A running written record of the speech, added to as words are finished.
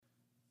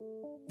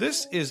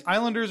This is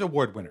Islanders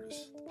Award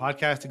Winners, the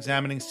podcast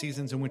examining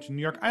seasons in which a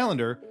New York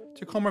Islander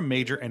took home a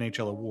major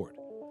NHL award.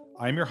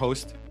 I am your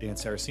host, Dan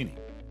Saraceni.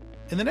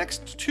 In the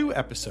next two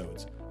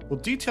episodes, we'll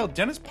detail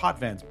Denis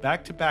Potvin's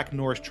back-to-back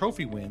Norris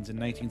Trophy wins in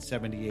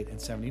 1978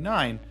 and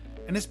 79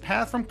 and his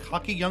path from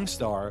cocky young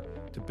star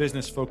to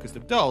business-focused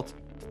adult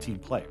to team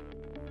player.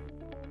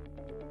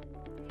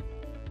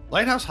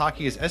 Lighthouse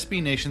Hockey is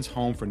SB Nation's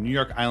home for New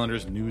York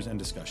Islanders news and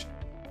discussion.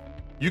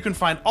 You can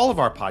find all of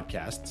our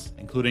podcasts,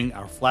 including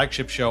our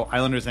flagship show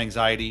Islanders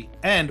Anxiety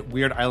and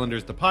Weird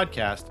Islanders the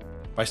Podcast,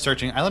 by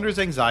searching Islanders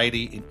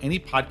Anxiety in any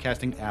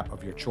podcasting app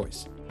of your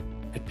choice.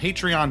 At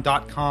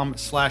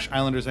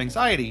patreon.com/Islanders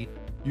Anxiety,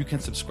 you can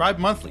subscribe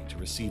monthly to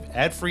receive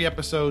ad-free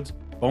episodes,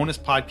 bonus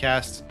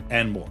podcasts,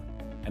 and more.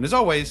 And as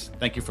always,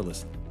 thank you for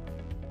listening.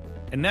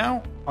 And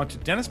now, on to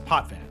Denis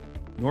Potvin,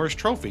 Norris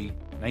Trophy,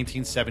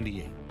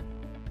 1978.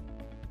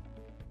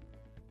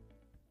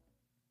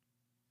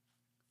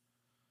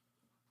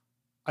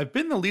 I've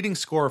been the leading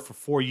scorer for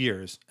 4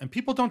 years, and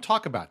people don't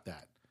talk about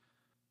that.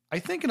 I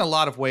think in a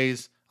lot of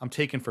ways, I'm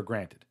taken for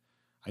granted.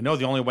 I know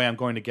the only way I'm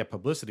going to get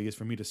publicity is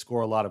for me to score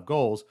a lot of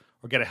goals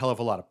or get a hell of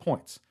a lot of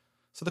points.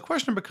 So the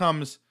question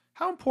becomes,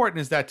 how important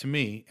is that to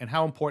me, and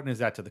how important is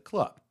that to the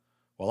club?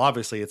 Well,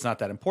 obviously, it's not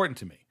that important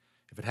to me.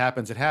 If it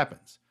happens, it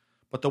happens.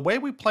 But the way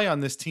we play on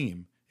this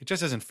team, it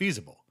just isn't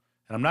feasible,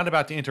 and I'm not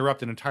about to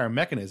interrupt an entire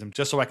mechanism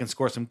just so I can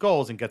score some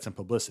goals and get some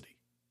publicity.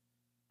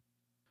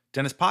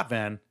 Denis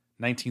Potvin,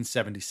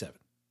 1977.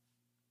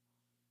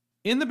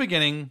 In the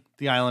beginning,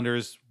 the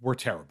Islanders were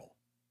terrible.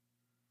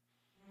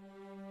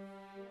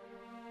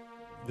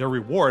 Their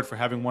reward for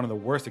having one of the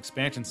worst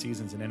expansion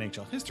seasons in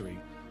NHL history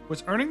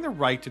was earning the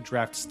right to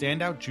draft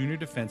standout junior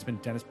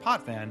defenseman Denis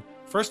Potvin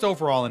first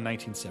overall in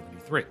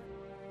 1973.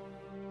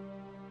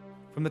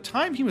 From the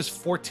time he was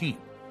 14,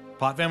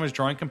 Potvin was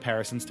drawing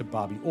comparisons to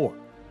Bobby Orr,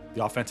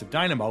 the offensive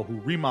dynamo who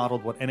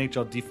remodeled what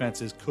NHL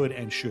defenses could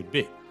and should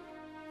be.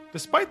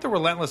 Despite the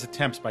relentless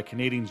attempts by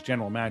Canadiens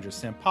general manager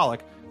Sam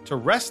Pollock to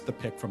wrest the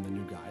pick from the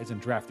new guys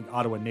and draft the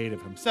Ottawa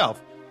native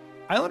himself,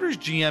 Islanders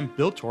GM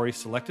Bill Torrey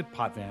selected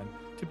Potvin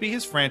to be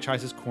his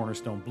franchise's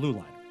cornerstone blue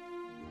liner.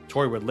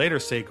 Torrey would later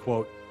say,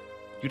 quote,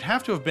 "You'd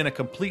have to have been a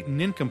complete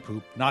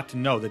nincompoop not to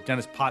know that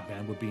Denis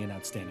Potvin would be an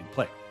outstanding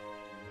player."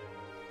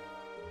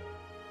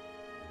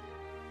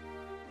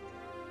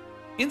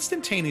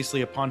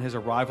 Instantaneously upon his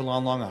arrival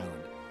on Long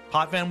Island,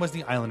 Potvin was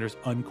the Islanders'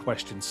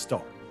 unquestioned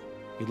star.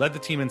 He led the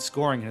team in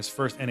scoring in his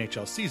first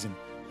NHL season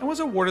and was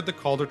awarded the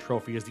Calder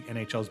Trophy as the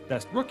NHL's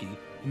best rookie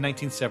in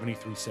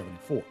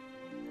 1973-74.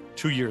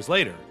 2 years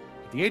later,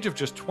 at the age of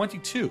just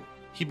 22,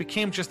 he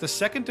became just the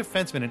second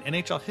defenseman in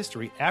NHL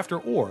history after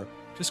Orr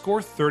to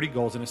score 30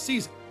 goals in a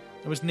season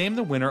and was named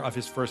the winner of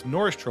his first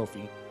Norris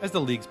Trophy as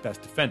the league's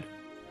best defender.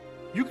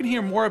 You can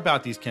hear more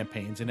about these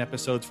campaigns in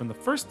episodes from the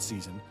first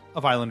season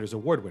of Islanders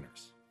Award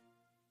Winners.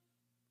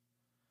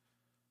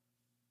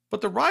 But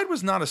the ride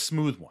was not a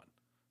smooth one.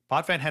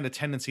 Potvin had a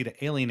tendency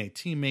to alienate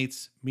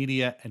teammates,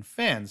 media, and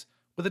fans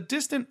with a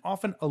distant,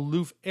 often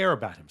aloof air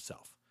about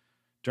himself.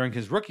 During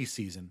his rookie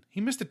season, he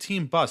missed a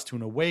team bus to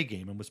an away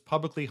game and was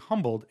publicly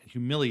humbled and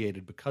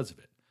humiliated because of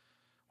it.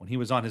 When he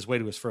was on his way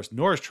to his first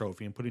Norris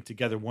Trophy and putting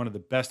together one of the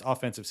best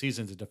offensive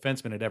seasons a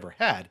defenseman had ever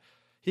had,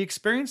 he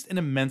experienced an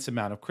immense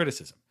amount of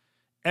criticism.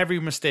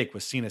 Every mistake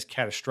was seen as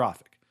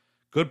catastrophic.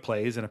 Good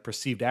plays and a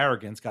perceived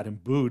arrogance got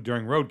him booed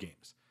during road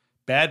games.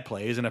 Bad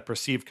plays and a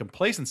perceived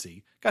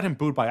complacency got him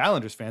booed by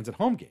Islanders fans at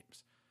home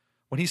games.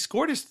 When he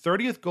scored his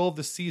 30th goal of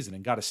the season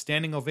and got a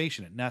standing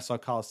ovation at Nassau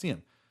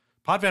Coliseum,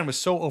 Potvin was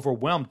so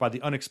overwhelmed by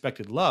the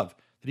unexpected love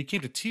that he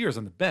came to tears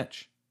on the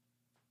bench.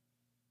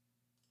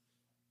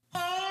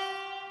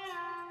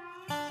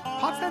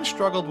 Potvin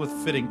struggled with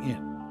fitting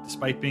in,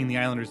 despite being the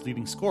Islanders'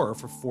 leading scorer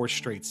for 4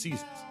 straight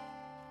seasons.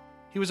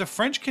 He was a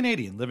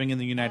French-Canadian living in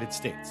the United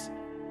States.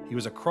 He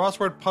was a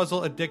crossword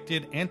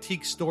puzzle-addicted,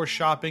 antique store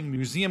shopping,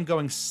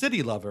 museum-going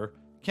city lover,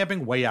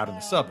 camping way out in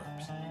the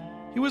suburbs.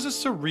 He was a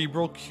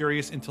cerebral,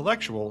 curious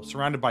intellectual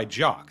surrounded by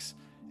jocks,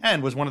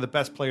 and was one of the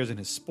best players in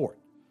his sport.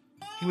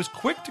 He was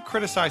quick to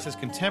criticize his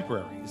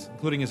contemporaries,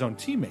 including his own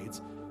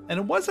teammates, and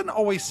it wasn't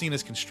always seen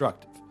as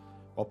constructive.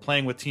 While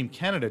playing with Team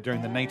Canada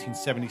during the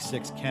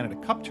 1976 Canada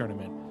Cup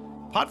tournament,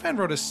 Potvin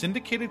wrote a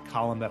syndicated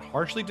column that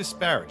harshly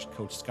disparaged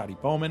Coach Scotty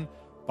Bowman,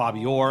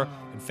 Bobby Orr,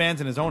 and fans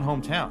in his own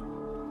hometown.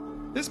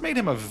 This made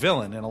him a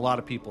villain in a lot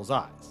of people's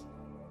eyes.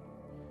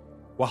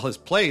 While his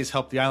plays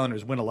helped the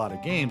Islanders win a lot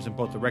of games in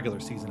both the regular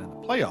season and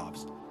the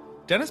playoffs,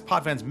 Denis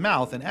Potvin's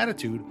mouth and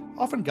attitude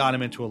often got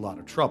him into a lot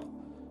of trouble.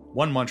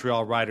 One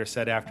Montreal writer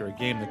said after a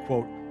game that,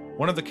 quote,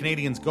 "One of the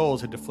Canadiens'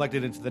 goals had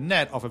deflected into the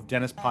net off of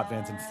Denis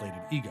Potvin's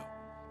inflated ego."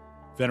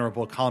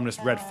 Venerable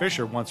columnist Red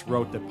Fisher once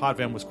wrote that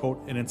Potvin was,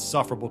 quote, "an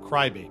insufferable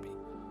crybaby."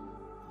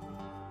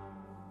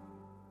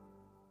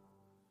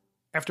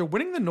 After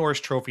winning the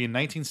Norris Trophy in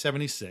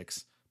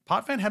 1976,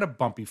 Potvin had a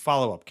bumpy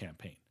follow-up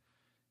campaign.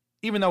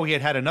 Even though he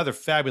had had another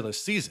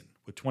fabulous season,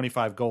 with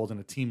 25 goals and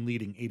a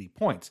team-leading 80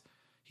 points,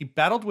 he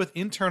battled with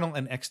internal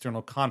and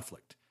external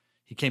conflict.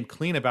 He came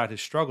clean about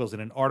his struggles in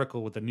an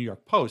article with the New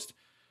York Post,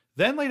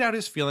 then laid out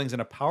his feelings in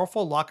a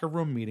powerful locker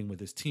room meeting with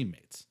his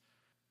teammates.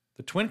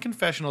 The twin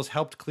confessionals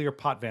helped clear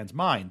Potvin's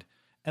mind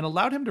and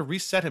allowed him to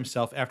reset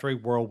himself after a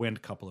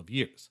whirlwind couple of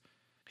years.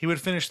 He would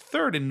finish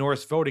third in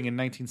Norris voting in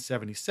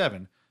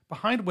 1977,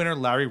 behind winner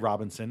Larry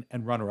Robinson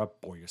and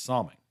runner-up Borja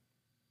Salming.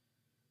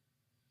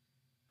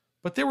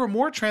 But there were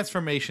more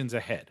transformations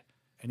ahead,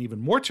 and even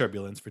more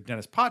turbulence for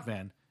Denis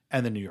Potvin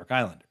and the New York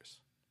Islanders.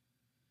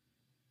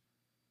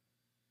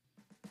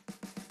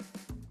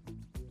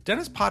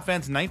 Denis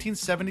Potvin's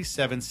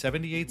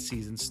 1977-78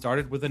 season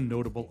started with a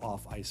notable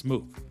off-ice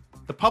move,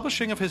 the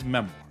publishing of his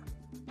memoir.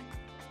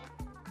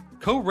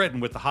 Co-written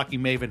with the hockey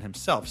maven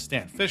himself,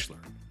 Stan Fischler,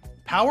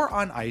 Power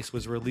on Ice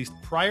was released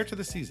prior to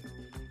the season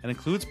and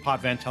includes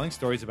Potvin telling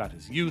stories about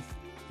his youth,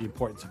 the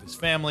importance of his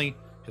family,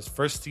 his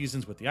first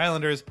seasons with the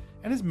Islanders,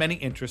 and his many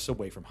interests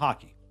away from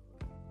hockey.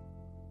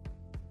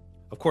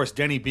 Of course,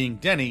 Denis being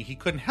Denis, he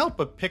couldn't help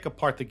but pick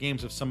apart the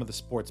games of some of the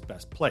sport's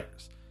best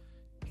players.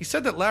 He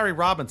said that Larry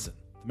Robinson,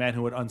 the man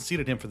who had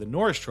unseated him for the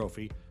Norris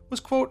Trophy, was,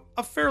 quote,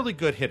 a fairly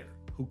good hitter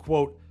who,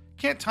 quote,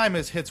 can't time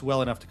his hits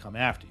well enough to come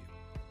after you.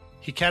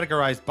 He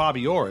categorized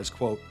Bobby Orr as,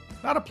 quote,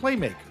 not a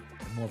playmaker,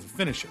 but more of a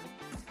finisher.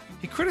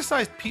 He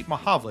criticized Pete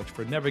Mahovlich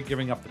for never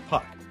giving up the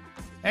puck,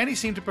 and he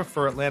seemed to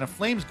prefer Atlanta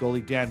Flames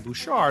goalie Dan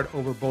Bouchard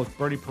over both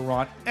Bernie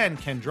Parent and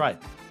Ken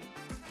Dryden.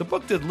 The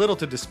book did little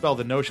to dispel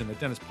the notion that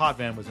Denis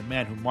Potvin was a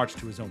man who marched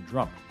to his own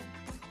drum.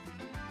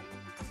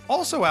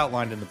 Also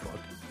outlined in the book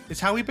is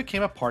how he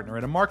became a partner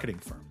at a marketing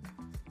firm.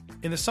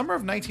 In the summer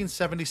of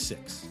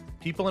 1976,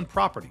 People and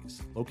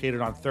Properties,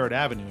 located on 3rd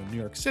Avenue in New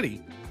York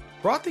City,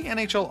 brought the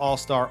NHL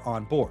All-Star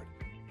on board,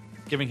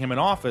 giving him an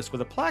office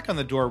with a plaque on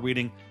the door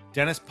reading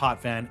Denis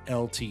Potvin,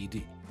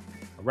 Ltd.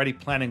 Already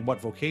planning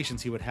what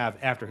vocations he would have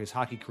after his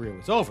hockey career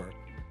was over,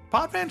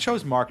 Potvin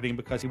chose marketing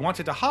because he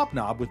wanted to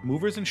hobnob with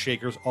movers and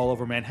shakers all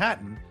over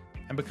Manhattan,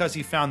 and because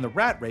he found the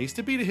rat race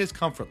to be to his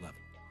comfort level.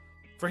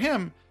 For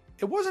him,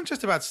 it wasn't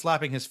just about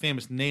slapping his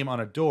famous name on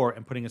a door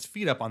and putting his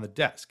feet up on the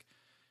desk.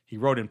 He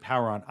wrote in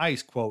Power on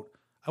Ice, quote,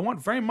 I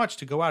want very much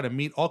to go out and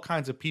meet all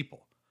kinds of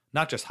people,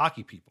 not just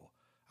hockey people.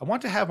 I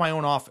want to have my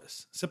own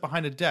office, sit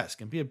behind a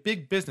desk, and be a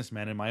big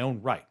businessman in my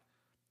own right.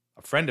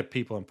 A friend of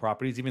People and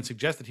Properties even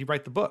suggested he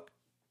write the book.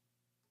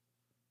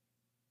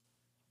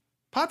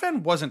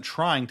 Potvin wasn't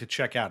trying to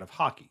check out of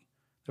hockey.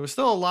 There was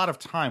still a lot of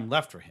time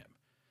left for him.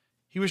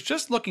 He was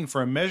just looking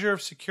for a measure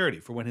of security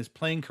for when his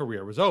playing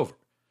career was over.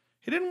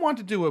 He didn't want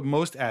to do what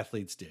most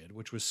athletes did,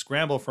 which was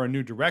scramble for a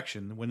new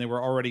direction when they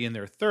were already in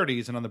their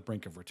 30s and on the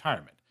brink of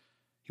retirement.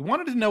 He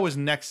wanted to know his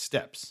next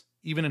steps,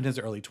 even in his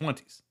early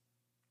 20s.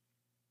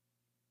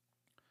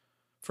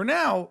 For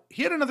now,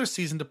 he had another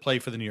season to play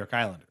for the New York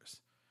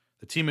Islanders.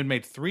 The team had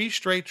made 3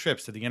 straight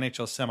trips to the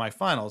NHL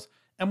semifinals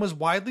and was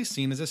widely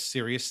seen as a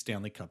serious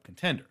Stanley Cup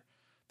contender.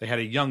 They had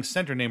a young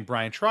center named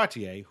Bryan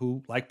Trottier,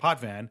 who, like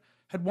Potvin,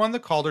 had won the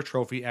Calder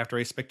Trophy after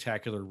a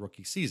spectacular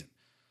rookie season.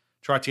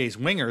 Trottier's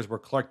wingers were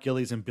Clark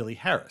Gillies and Billy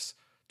Harris,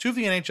 2 of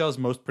the NHL's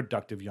most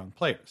productive young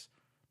players.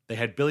 They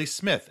had Billy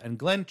Smith and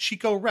Glenn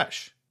Chico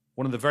Resch,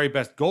 one of the very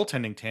best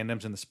goaltending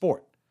tandems in the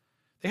sport.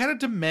 They had a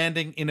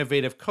demanding,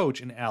 innovative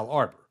coach in Al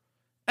Arbor.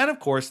 And of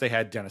course, they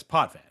had Denis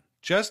Potvin,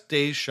 just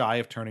days shy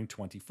of turning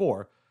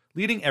 24,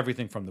 leading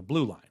everything from the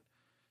blue line.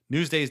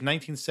 Newsday's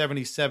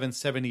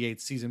 1977-78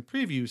 season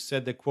preview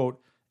said that,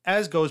 quote,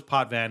 as goes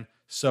Potvin,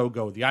 so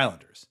go the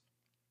Islanders.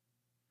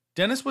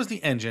 Denis was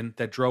the engine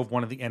that drove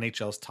one of the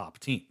NHL's top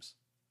teams.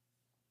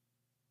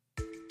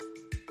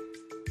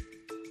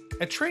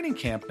 At training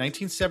camp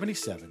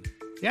 1977,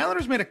 the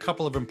Islanders made a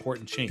couple of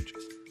important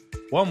changes.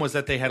 One was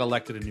that they had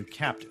elected a new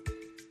captain.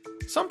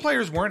 Some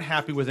players weren't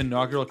happy with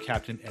inaugural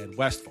captain Ed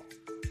Westfall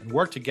and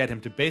worked to get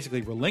him to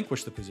basically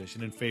relinquish the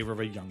position in favor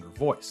of a younger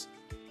voice.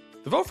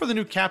 The vote for the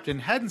new captain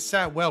hadn't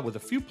sat well with a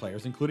few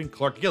players, including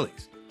Clark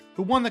Gillies,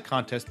 who won the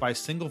contest by a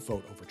single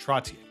vote over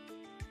Trottier.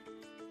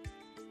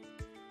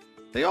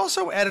 They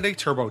also added a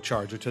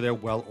turbocharger to their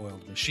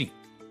well-oiled machine.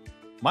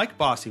 Mike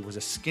Bossy was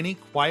a skinny,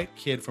 quiet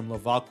kid from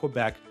Laval,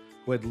 Quebec,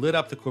 who had lit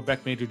up the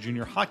Quebec Major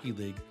Junior Hockey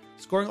League,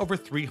 scoring over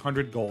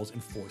 300 goals in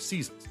 4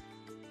 seasons.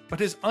 But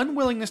his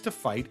unwillingness to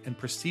fight and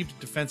perceived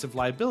defensive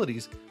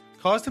liabilities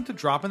caused him to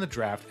drop in the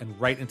draft and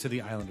right into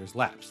the Islanders'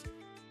 laps.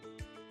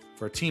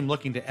 For a team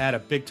looking to add a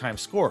big-time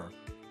scorer,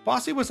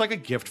 Bossy was like a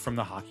gift from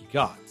the hockey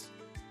gods.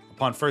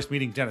 Upon first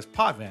meeting Denis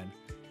Potvin,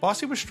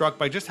 Bossy was struck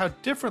by just how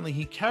differently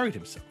he carried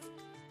himself.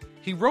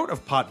 He wrote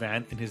of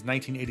Potvin in his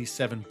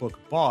 1987 book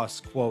Boss,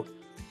 quote,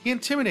 he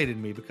intimidated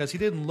me because he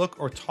didn't look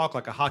or talk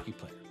like a hockey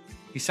player.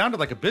 He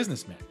sounded like a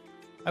businessman.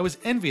 I was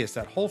envious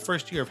that whole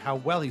first year of how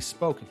well he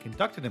spoke and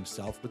conducted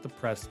himself with the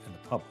press and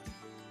the public.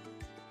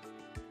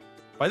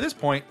 By this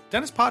point,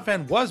 Denis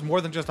Potvin was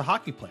more than just a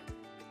hockey player.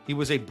 He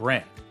was a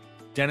brand.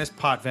 Denis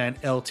Potvin,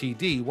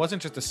 Ltd.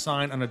 wasn't just a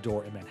sign on a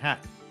door in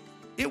Manhattan.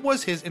 It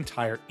was his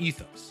entire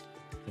ethos.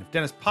 And if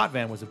Denis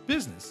Potvin was a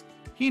business,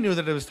 he knew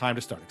that it was time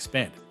to start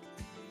expanding.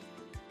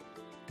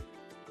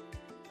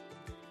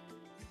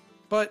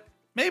 But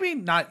maybe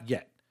not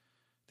yet.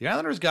 The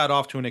Islanders got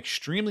off to an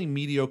extremely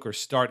mediocre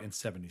start in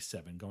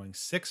 '77, going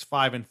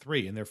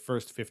 6-5-3 in their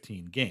first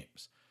 15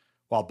 games.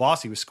 While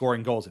Bossy was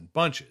scoring goals in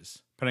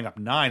bunches, putting up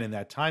 9 in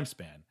that time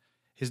span,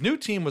 his new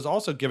team was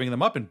also giving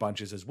them up in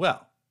bunches as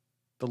well.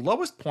 The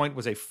lowest point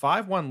was a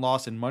 5-1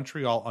 loss in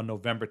Montreal on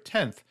November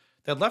 10th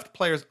that left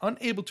players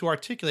unable to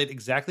articulate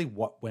exactly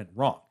what went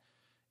wrong.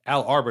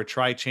 Al Arbour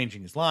tried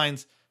changing his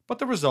lines, but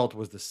the result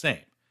was the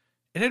same.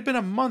 It had been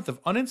a month of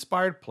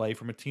uninspired play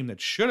from a team that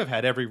should have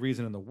had every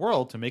reason in the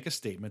world to make a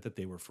statement that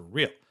they were for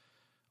real.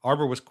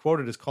 Arbour was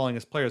quoted as calling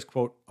his players,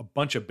 quote, a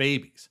bunch of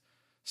babies.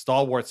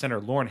 Stalwart center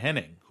Lorne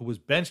Henning, who was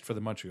benched for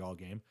the Montreal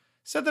game,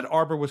 said that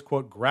Arbour was,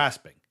 quote,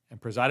 grasping, and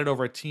presided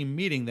over a team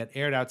meeting that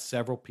aired out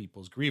several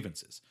people's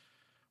grievances.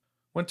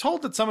 When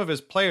told that some of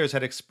his players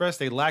had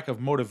expressed a lack of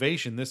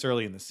motivation this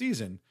early in the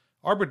season,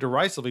 Arbour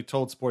derisively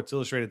told Sports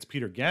Illustrated's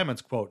Peter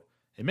Gammons, quote,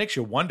 it makes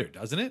you wonder,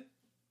 doesn't it?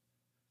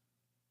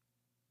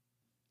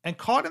 And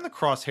caught in the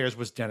crosshairs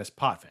was Denis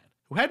Potvin,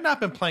 who had not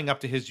been playing up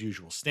to his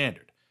usual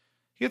standard.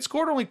 He had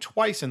scored only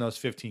twice in those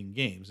 15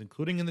 games,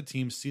 including in the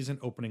team's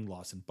season-opening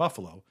loss in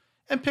Buffalo,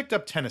 and picked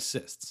up 10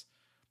 assists.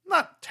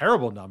 Not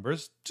terrible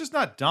numbers, just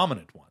not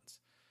dominant ones.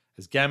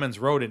 As Gammons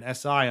wrote in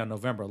SI on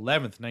November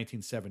 11th,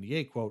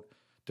 1978, quote,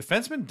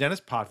 defenseman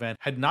Denis Potvin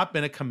had not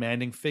been a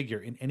commanding figure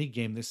in any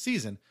game this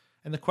season,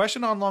 and the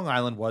question on Long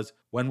Island was,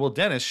 when will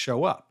Denis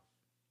show up?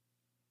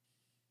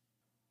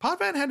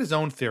 Potvin had his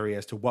own theory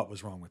as to what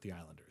was wrong with the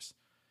Islanders.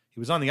 He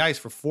was on the ice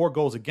for 4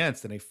 goals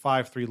against in a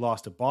 5-3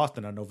 loss to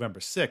Boston on November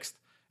 6th,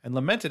 and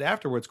lamented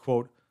afterwards,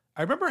 quote,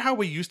 I remember how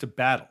we used to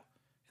battle.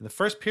 In the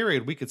first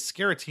period, we could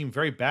scare a team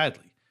very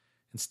badly.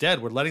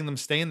 Instead, we're letting them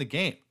stay in the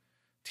game.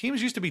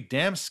 Teams used to be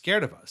damn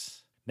scared of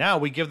us. Now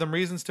we give them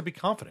reasons to be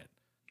confident.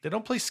 They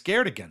don't play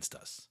scared against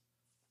us.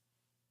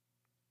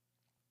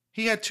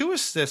 He had 2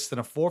 assists in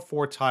a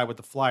 4-4 tie with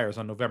the Flyers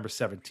on November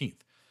 17th, in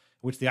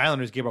which the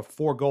Islanders gave up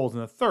 4 goals in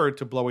the third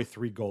to blow a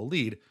 3-goal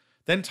lead,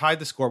 then tied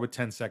the score with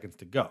 10 seconds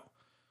to go.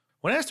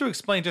 When asked to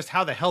explain just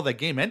how the hell that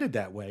game ended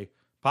that way,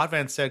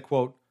 Potvin said,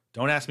 quote,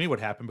 don't ask me what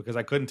happened because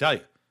I couldn't tell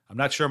you. I'm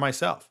not sure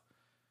myself.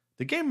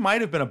 The game might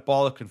have been a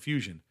ball of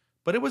confusion,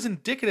 but it was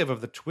indicative of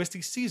the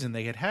twisty season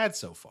they had had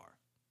so far.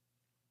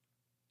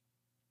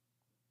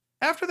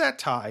 After that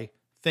tie,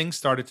 things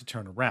started to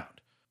turn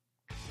around.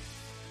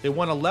 They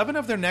won 11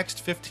 of their next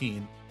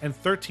 15 and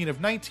 13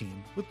 of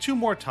 19, with 2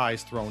 more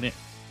ties thrown in.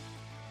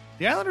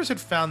 The Islanders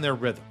had found their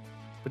rhythm,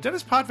 but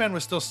Denis Potvin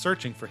was still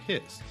searching for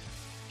his.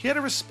 He had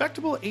a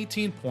respectable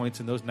 18 points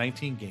in those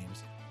 19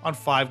 games on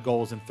 5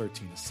 goals and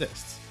 13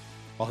 assists.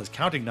 While his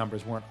counting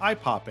numbers weren't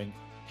eye-popping,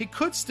 he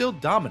could still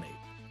dominate,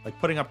 like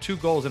putting up 2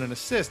 goals and an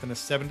assist in a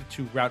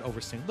 7-2 rout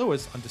over St.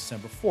 Louis on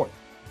December 4th,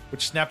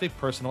 which snapped a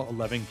personal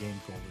 11-game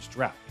goalless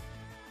drought.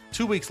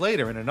 2 weeks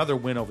later, in another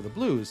win over the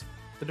Blues,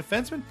 the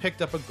defenseman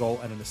picked up a goal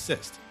and an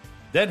assist,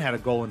 then had a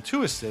goal and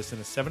 2 assists in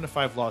a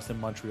 7-5 loss in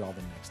Montreal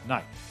the next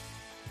night.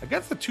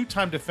 Against the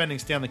 2-time defending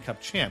Stanley Cup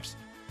champs,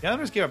 the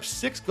Islanders gave up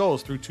 6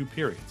 goals through 2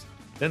 periods,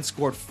 then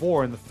scored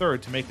 4 in the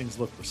third to make things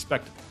look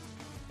respectable.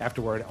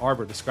 Afterward,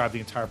 Arbour described the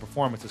entire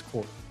performance as,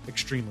 quote,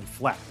 extremely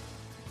flat.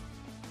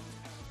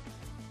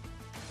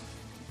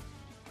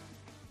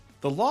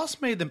 The loss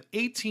made them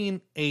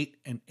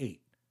 18-8-8,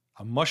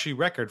 a mushy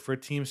record for a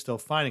team still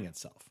finding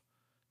itself.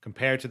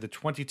 Compared to the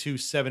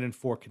 22-7-4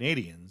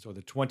 Canadiens or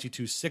the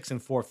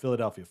 22-6-4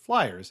 Philadelphia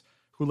Flyers,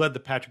 who led the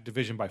Patrick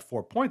division by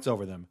 4 points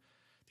over them,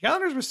 the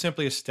Islanders were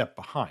simply a step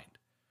behind.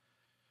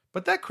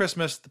 But that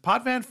Christmas, the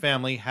Potvin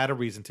family had a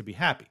reason to be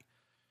happy.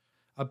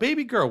 A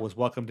baby girl was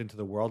welcomed into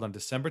the world on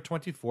December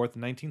 24,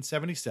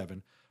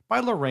 1977, by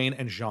Lorraine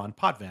and Jean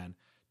Potvin,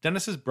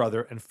 Denis's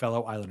brother and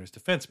fellow Islanders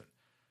defenseman.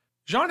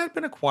 Jean had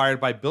been acquired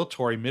by Bill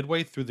Torrey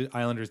midway through the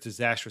Islanders'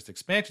 disastrous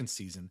expansion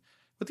season,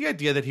 with the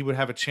idea that he would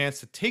have a chance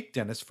to take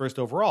Denis first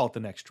overall at the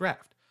next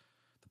draft.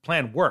 The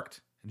plan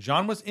worked, and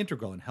Jean was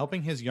integral in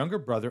helping his younger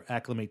brother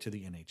acclimate to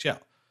the NHL.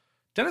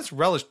 Denis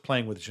relished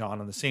playing with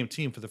Jean on the same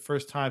team for the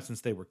first time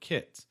since they were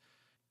kids.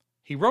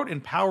 He wrote in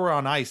Power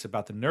on Ice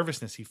about the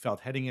nervousness he felt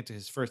heading into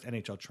his first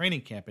NHL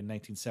training camp in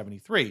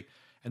 1973,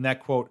 and that,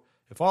 quote,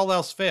 if all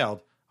else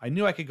failed, I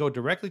knew I could go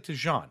directly to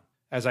Jean,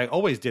 as I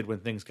always did when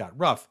things got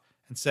rough,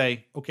 and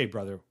say, okay,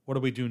 brother, what do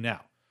we do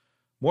now?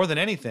 More than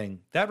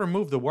anything, that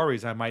removed the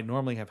worries I might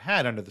normally have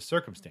had under the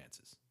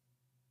circumstances.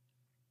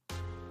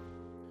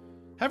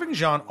 Having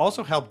Jean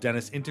also helped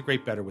Denis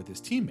integrate better with his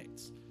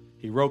teammates.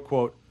 He wrote,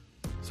 quote,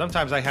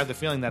 sometimes I have the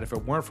feeling that if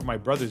it weren't for my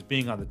brothers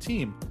being on the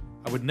team,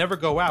 I would never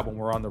go out when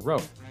we're on the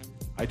road.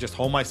 I just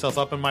hole myself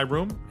up in my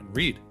room and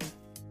read.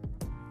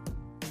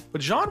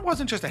 But Jean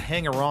wasn't just a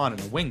hanger-on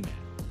and a wingman.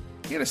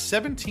 He had a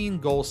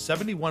 17-goal,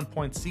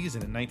 71-point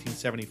season in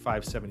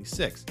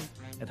 1975-76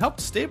 and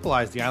helped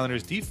stabilize the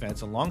Islanders'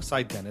 defense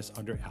alongside Denis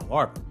under Al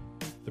Arbour.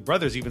 The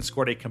brothers even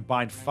scored a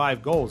combined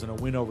 5 goals in a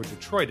win over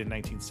Detroit in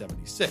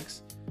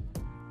 1976.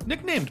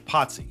 Nicknamed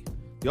Potsy,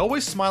 the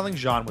always smiling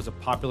Jean was a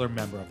popular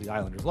member of the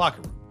Islanders'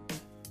 locker room.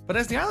 But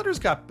as the Islanders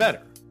got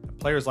better, and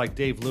players like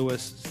Dave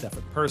Lewis,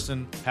 Stefan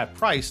Persson, Pat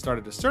Price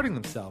started asserting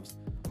themselves,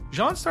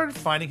 Jean started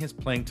finding his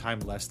playing time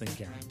less than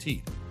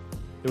guaranteed.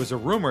 There was a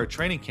rumor at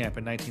training camp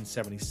in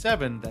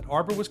 1977 that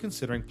Arbour was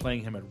considering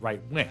playing him at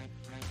right wing,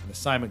 an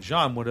assignment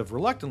Jean would have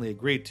reluctantly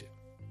agreed to.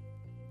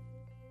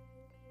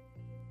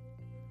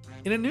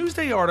 In a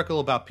Newsday article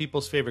about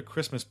people's favorite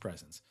Christmas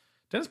presents,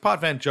 Denis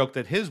Potvin joked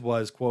that his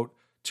was, quote,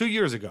 2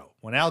 years ago,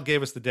 when Al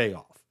gave us the day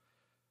off.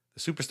 The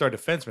superstar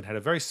defenseman had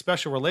a very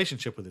special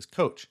relationship with his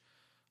coach.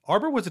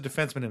 Arbour was a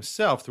defenseman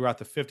himself throughout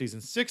the 50s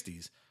and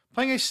 60s,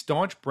 playing a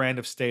staunch brand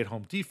of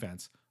stay-at-home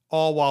defense,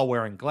 all while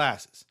wearing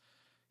glasses.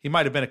 He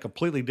might have been a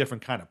completely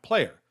different kind of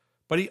player,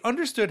 but he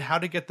understood how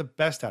to get the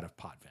best out of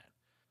Potvin.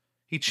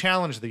 He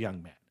challenged the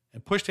young man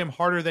and pushed him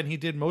harder than he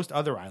did most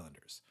other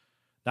Islanders.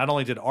 Not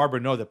only did Arbour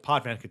know that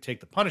Potvin could take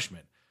the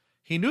punishment,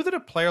 he knew that a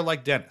player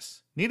like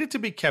Denis needed to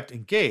be kept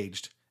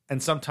engaged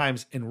and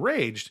sometimes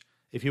enraged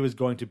if he was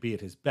going to be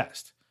at his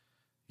best.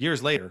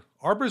 Years later,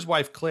 Arbour's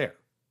wife Claire,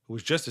 who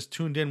was just as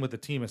tuned in with the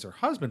team as her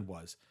husband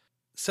was,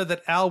 said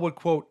that Al would,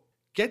 quote,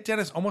 get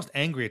Denis almost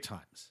angry at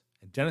times,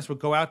 and Denis would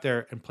go out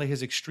there and play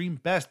his extreme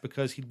best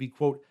because he'd be,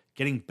 quote,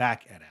 getting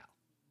back at Al.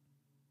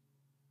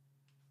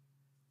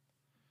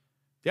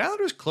 The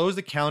Islanders closed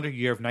the calendar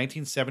year of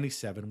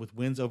 1977 with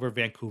wins over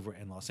Vancouver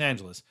and Los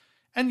Angeles,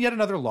 and yet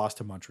another loss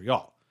to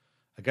Montreal.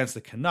 Against the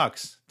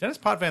Canucks, Denis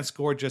Potvin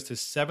scored just his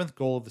 7th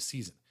goal of the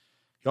season.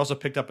 He also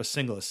picked up a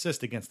single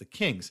assist against the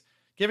Kings,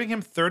 giving him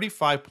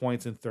 35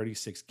 points in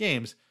 36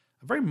 games,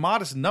 a very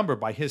modest number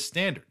by his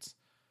standards.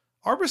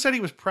 Arbour said he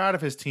was proud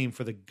of his team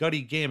for the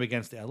gutty game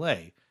against LA,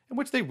 in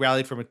which they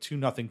rallied from a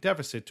 2-0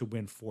 deficit to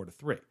win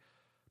 4-3.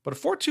 But a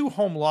 4-2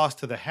 home loss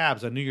to the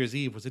Habs on New Year's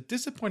Eve was a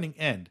disappointing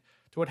end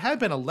to what had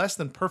been a less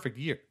than perfect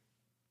year.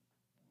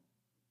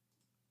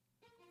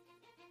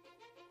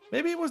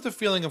 Maybe it was the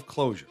feeling of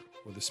closure,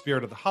 or the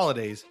spirit of the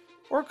holidays,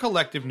 or a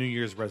collective New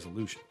Year's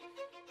resolution.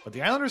 But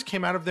the Islanders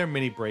came out of their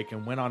mini break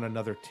and went on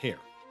another tear,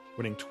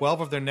 winning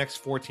 12 of their next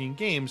 14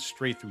 games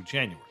straight through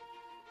January.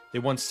 They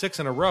won 6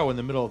 in a row in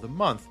the middle of the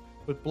month,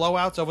 with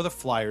blowouts over the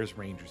Flyers,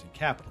 Rangers, and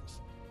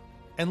Capitals.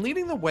 And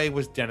leading the way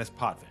was Denis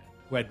Potvin,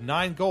 who had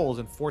 9 goals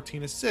and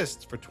 14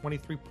 assists for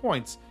 23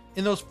 points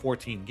in those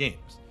 14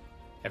 games.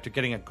 After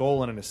getting a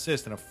goal and an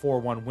assist in a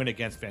 4-1 win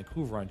against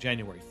Vancouver on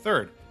January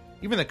 3rd,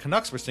 even the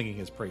Canucks were singing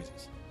his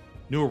praises.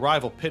 New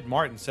arrival Pitt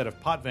Martin said of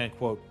Potvin,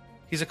 quote,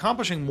 he's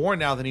accomplishing more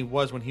now than he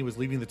was when he was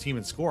leading the team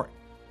in scoring.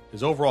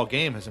 His overall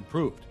game has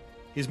improved.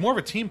 He's more of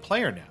a team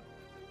player now.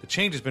 The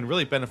change has been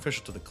really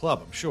beneficial to the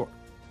club, I'm sure.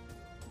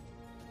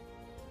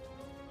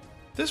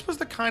 This was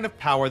the kind of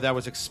power that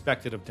was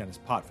expected of Denis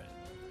Potvin.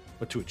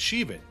 But to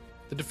achieve it,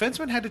 the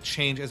defenseman had to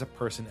change as a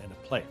person and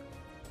a player.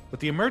 With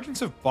the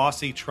emergence of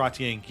Bossy,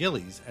 Trottier, and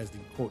Gillies as the,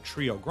 quote,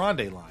 Trio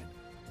Grande line,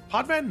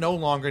 Potvin no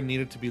longer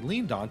needed to be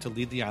leaned on to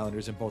lead the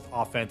Islanders in both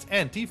offense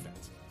and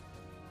defense.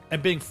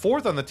 And being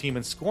 4th on the team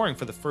in scoring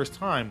for the first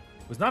time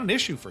was not an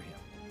issue for him.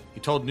 He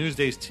told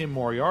Newsday's Tim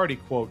Moriarty,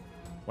 quote,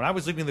 when I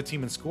was leading the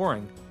team in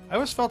scoring, I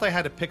always felt I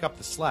had to pick up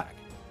the slack.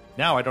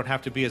 Now I don't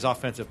have to be as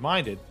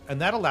offensive-minded,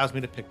 and that allows me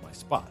to pick my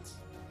spots.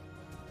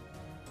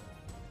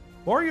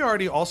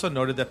 Moriarty also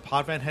noted that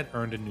Potvin had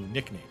earned a new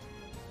nickname.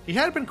 He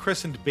had been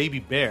christened Baby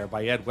Bear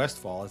by Ed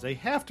Westfall as a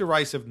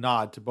half-derisive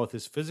nod to both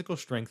his physical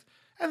strength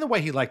and the way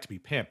he liked to be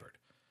pampered.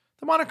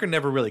 The moniker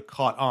never really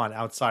caught on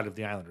outside of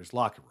the Islanders'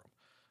 locker room.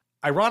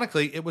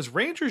 Ironically, it was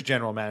Rangers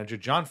general manager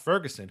John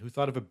Ferguson who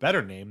thought of a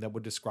better name that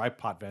would describe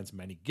Potvin's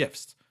many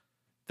gifts: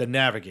 the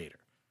Navigator.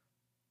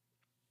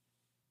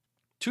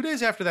 2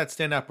 days after that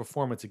standout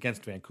performance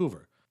against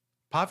Vancouver,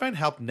 Potvin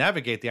helped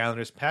navigate the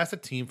Islanders past a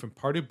team from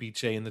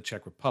Pardubice in the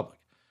Czech Republic.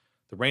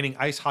 The reigning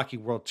Ice Hockey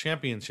World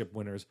Championship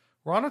winners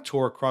were on a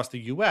tour across the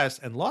U.S.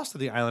 and lost to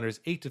the Islanders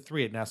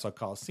 8-3 at Nassau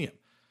Coliseum.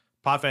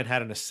 Potvin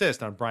had an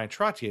assist on Brian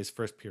Trottier's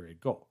first period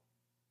goal.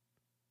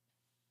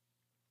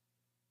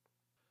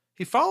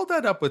 He followed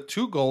that up with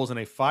 2 goals and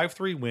a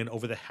 5-3 win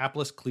over the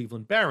hapless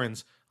Cleveland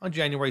Barons on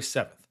January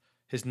 7th,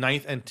 his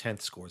 9th and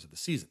 10th scores of the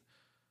season.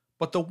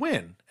 But the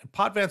win and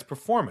Potvin's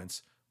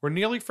performance were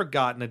nearly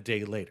forgotten a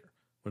day later,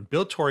 when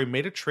Bill Torrey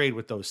made a trade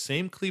with those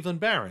same Cleveland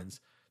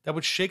Barons that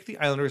would shake the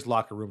Islanders'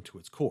 locker room to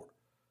its core.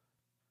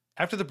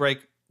 After the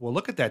break, we'll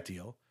look at that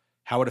deal,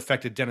 how it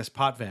affected Denis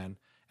Potvin,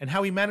 and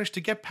how he managed to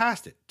get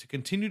past it to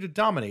continue to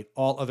dominate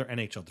all other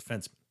NHL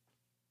defensemen.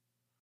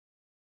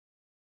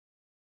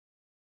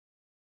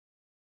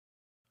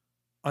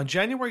 On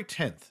January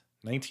 10th,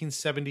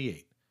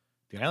 1978,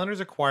 the Islanders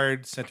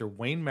acquired center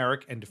Wayne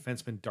Merrick and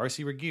defenseman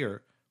Darcy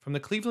Regier from the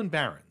Cleveland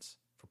Barons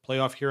for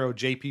playoff hero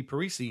J.P.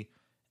 Parisi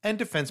and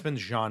defenseman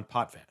Jean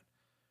Potvin.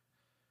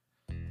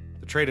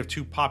 The trade of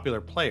 2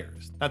 popular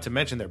players, not to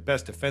mention their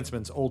best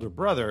defenseman's older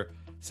brother,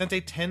 sent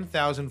a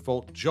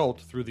 10,000-volt jolt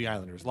through the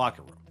Islanders'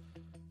 locker room.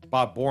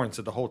 Bob Bourne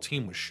said the whole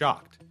team was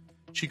shocked.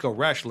 Chico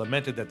Resch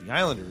lamented that the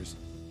Islanders,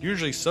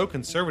 usually so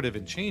conservative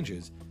in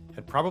changes,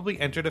 had probably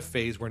entered a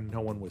phase where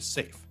no one was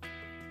safe.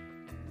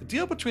 The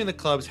deal between the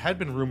clubs had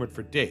been rumored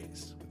for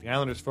days, with the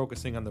Islanders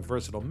focusing on the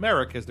versatile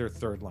Merrick as their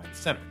third-line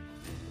center.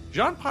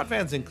 Jean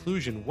Potvin's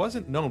inclusion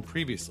wasn't known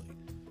previously,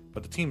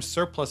 but the team's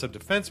surplus of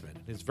defensemen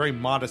and his very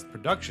modest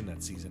production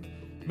that season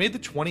made the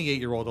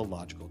 28-year-old a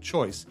logical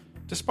choice,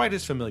 despite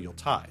his familial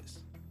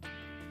ties.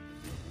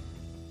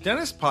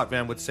 Denis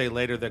Potvin would say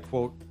later that,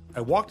 quote,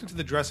 I walked into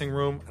the dressing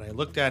room and I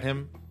looked at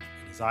him,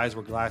 and his eyes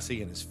were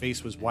glassy and his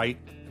face was white,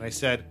 and I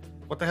said,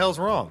 what the hell's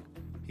wrong?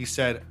 he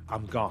said,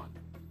 "I'm gone.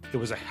 It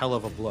was a hell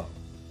of a blow."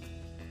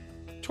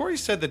 Torrey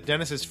said that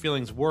Denis's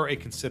feelings were a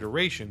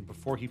consideration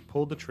before he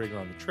pulled the trigger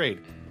on the trade,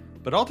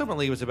 but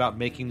ultimately it was about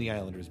making the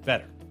Islanders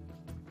better.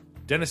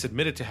 Denis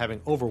admitted to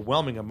having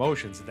overwhelming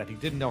emotions and that he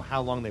didn't know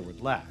how long they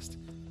would last.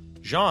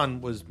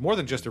 Jean was more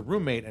than just a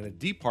roommate and a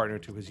D partner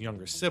to his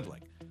younger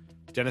sibling.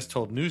 Denis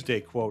told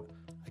Newsday, quote,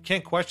 "I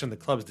can't question the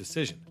club's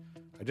decision.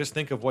 I just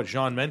think of what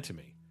Jean meant to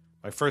me.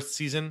 My first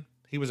season,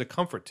 he was a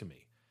comfort to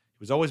me. He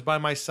was always by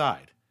my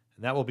side,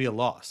 and that will be a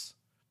loss."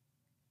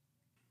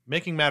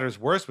 Making matters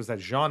worse was that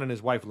Jean and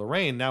his wife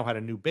Lorraine now had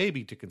a new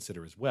baby to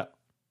consider as well.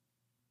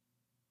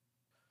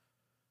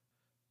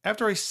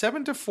 After a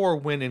 7-4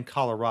 win in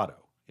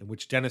Colorado, in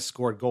which Denis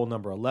scored goal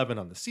number 11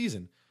 on the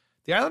season,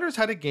 the Islanders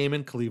had a game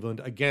in Cleveland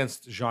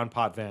against Jean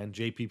Potvin,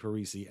 J.P.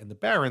 Parisi, and the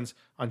Barons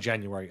on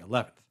January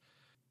 11th.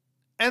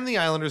 And the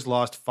Islanders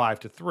lost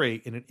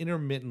 5-3 in an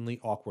intermittently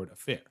awkward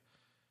affair.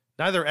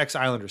 Neither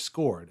ex-Islander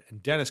scored,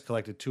 and Denis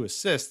collected 2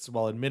 assists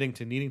while admitting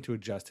to needing to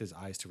adjust his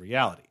eyes to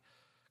reality.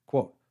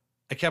 Quote,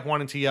 "I kept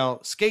wanting to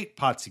yell, 'Skate,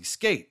 Potsy,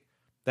 skate!'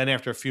 Then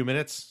after a few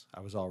minutes, I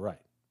was all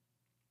right."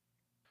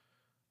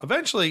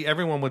 Eventually,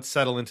 everyone would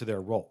settle into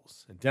their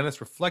roles, and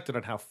Denis reflected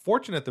on how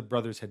fortunate the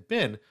brothers had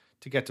been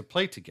to get to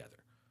play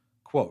together.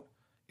 Quote,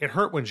 "It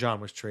hurt when Jean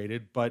was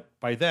traded, but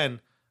by then,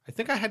 I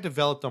think I had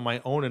developed on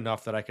my own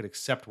enough that I could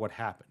accept what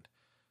happened.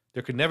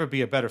 There could never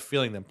be a better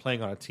feeling than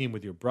playing on a team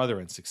with your brother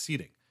and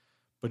succeeding.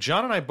 But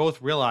Jean and I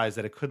both realized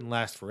that it couldn't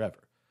last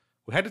forever.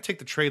 We had to take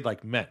the trade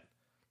like men.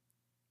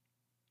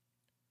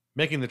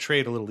 Making the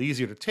trade a little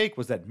easier to take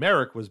was that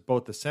Merrick was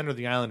both the center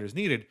the Islanders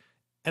needed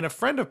and a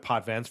friend of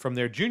Potvin's from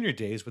their junior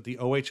days with the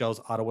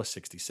OHL's Ottawa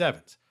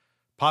 67s.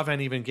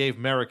 Potvin even gave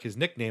Merrick his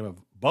nickname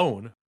of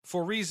Bone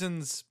for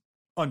reasons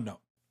unknown.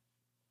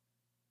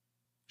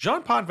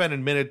 Jean Potvin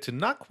admitted to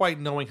not quite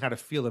knowing how to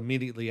feel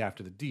immediately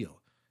after the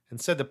deal, and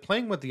said that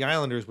playing with the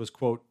Islanders was,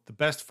 quote, "the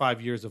best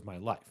 5 years of my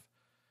life."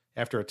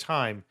 After a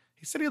time,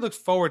 he said he looked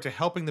forward to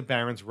helping the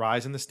Barons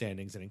rise in the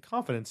standings and in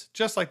confidence,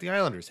 just like the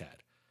Islanders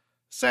had.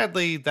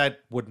 Sadly,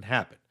 that wouldn't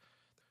happen.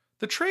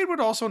 The trade would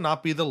also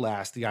not be the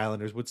last the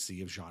Islanders would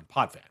see of Jean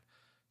Potvin.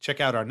 Check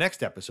out our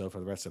next episode for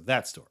the rest of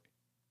that story.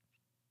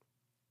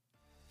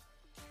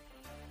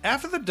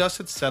 After the dust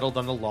had settled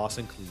on the loss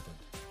in Cleveland,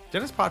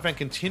 Denis Potvin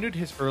continued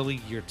his early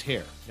year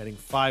tear, netting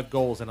 5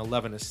 goals and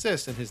 11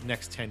 assists in his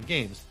next 10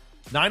 games,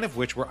 9 of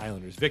which were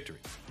Islanders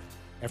victories.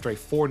 After a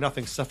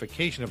 4-0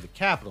 suffocation of the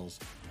Capitals,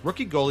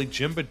 rookie goalie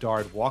Jim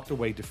Bedard walked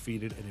away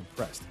defeated and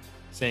impressed,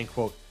 saying,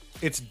 quote,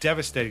 "It's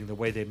devastating the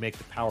way they make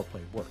the power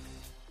play work.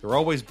 They're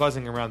always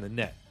buzzing around the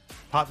net.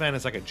 Potvin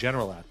is like a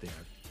general out there,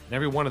 and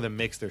every one of them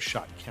makes their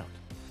shot count."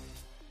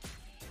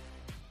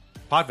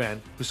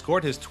 Potvin, who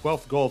scored his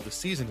 12th goal of the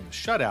season in the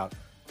shutout,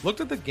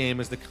 looked at the game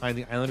as the kind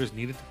the Islanders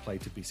needed to play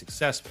to be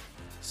successful,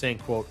 saying,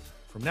 quote,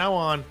 "From now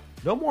on,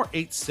 no more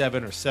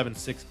 8-7 or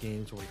 7-6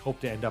 games where we hope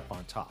to end up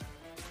on top.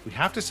 We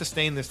have to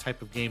sustain this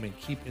type of game and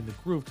keep in the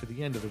groove to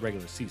the end of the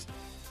regular season."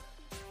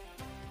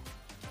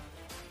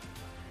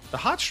 The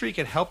hot streak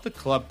had helped the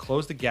club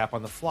close the gap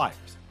on the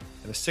Flyers,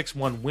 and a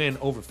 6-1 win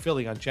over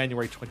Philly on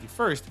January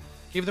 21st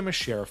gave them a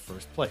share of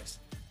first place.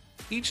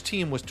 Each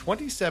team was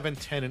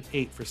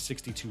 27-10-8 for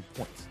 62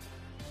 points.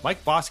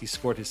 Mike Bossy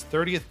scored his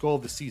 30th goal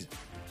of the season.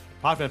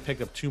 Potvin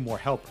picked up 2 more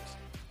helpers.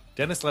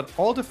 Denis led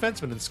all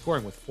defensemen in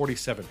scoring with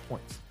 47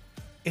 points.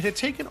 It had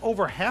taken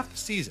over half the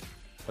season,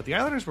 but the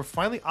Islanders were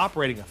finally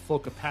operating at full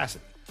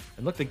capacity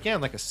and looked again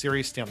like a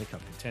serious Stanley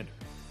Cup contender.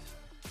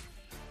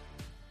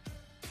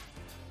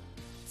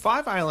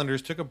 5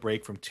 Islanders took a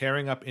break from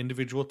tearing up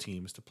individual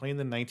teams to play in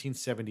the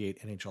 1978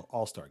 NHL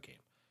All-Star Game.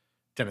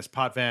 Denis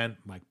Potvin,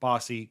 Mike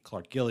Bossy,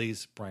 Clark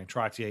Gillies, Brian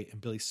Trottier, and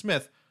Billy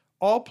Smith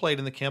all played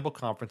in the Campbell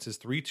Conference's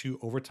 3-2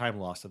 overtime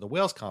loss to the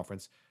Wales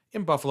Conference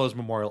in Buffalo's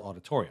Memorial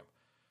Auditorium.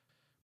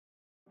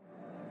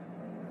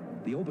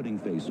 The opening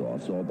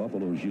face-off saw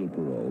Buffalo's Gilles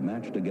Perreault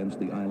matched against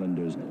the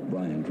Islanders'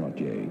 Brian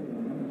Trottier.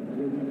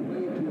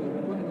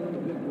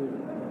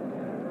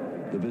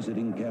 The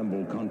visiting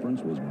Campbell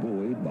Conference was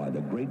buoyed by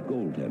the great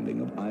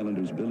goaltending of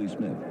Islanders' Billy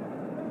Smith.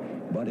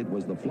 But it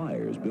was the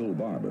Flyers' Bill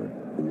Barber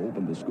who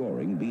opened the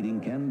scoring, beating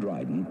Ken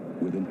Dryden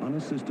with an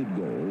unassisted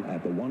goal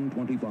at the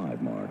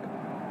 1:25 mark.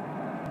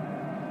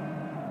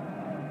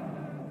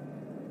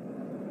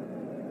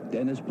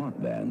 Denis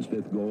Potvin's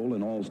 5th goal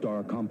in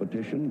All-Star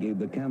competition gave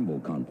the Campbell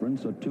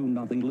Conference a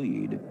 2-0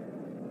 lead.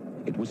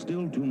 It was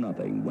still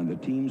 2-0 when the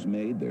teams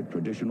made their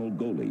traditional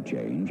goalie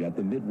change at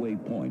the midway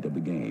point of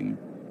the game.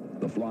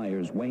 The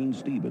Flyers' Wayne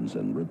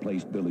Stevenson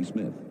replaced Billy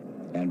Smith,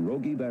 and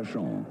Rogie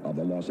Vachon of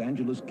the Los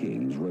Angeles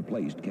Kings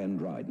replaced Ken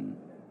Dryden.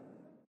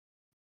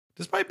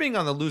 Despite being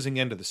on the losing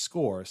end of the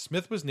score,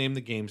 Smith was named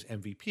the game's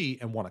MVP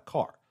and won a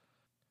car.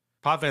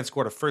 Potvin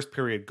scored a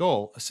first-period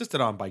goal,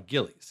 assisted on by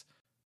Gillies.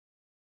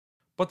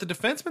 But the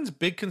defenseman's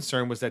big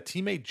concern was that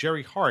teammate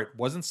Jerry Hart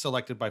wasn't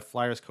selected by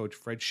Flyers coach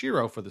Fred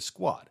Shiro for the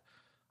squad,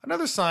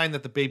 another sign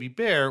that the Baby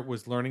Bear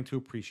was learning to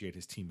appreciate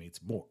his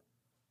teammates more.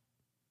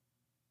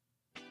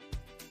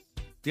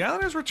 The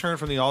Islanders returned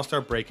from the All-Star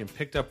break and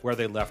picked up where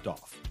they left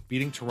off,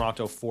 beating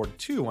Toronto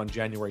 4-2 on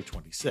January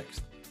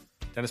 26th.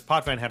 Denis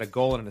Potvin had a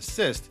goal and an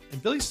assist,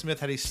 and Billy Smith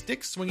had a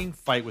stick-swinging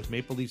fight with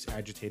Maple Leafs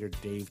agitator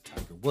Dave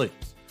Tiger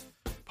Williams.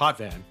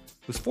 Potvin,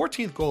 whose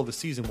 14th goal of the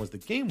season was the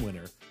game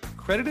winner,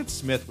 credited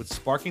Smith with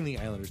sparking the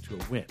Islanders to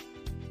a win.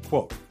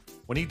 Quote,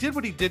 "When he did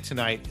what he did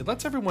tonight, it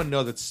lets everyone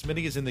know that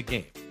Smitty is in the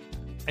game,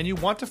 and you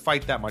want to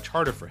fight that much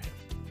harder for him.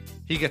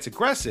 He gets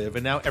aggressive,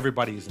 and now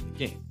everybody is in the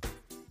game."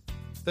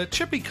 The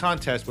chippy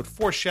contest would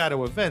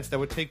foreshadow events that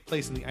would take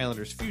place in the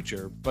Islanders'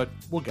 future, but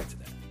we'll get to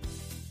that.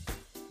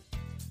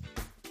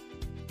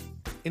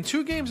 In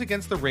 2 games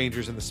against the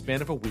Rangers in the span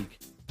of a week,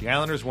 the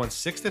Islanders won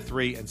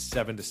 6-3 and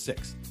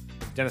 7-6.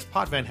 Denis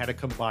Potvin had a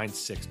combined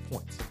 6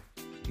 points.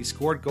 He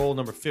scored goal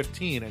number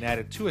 15 and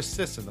added 2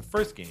 assists in the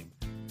first game,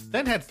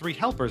 then had 3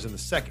 helpers in the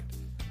second.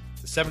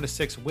 The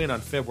 7-6 win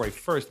on February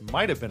 1st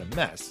might have been a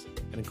mess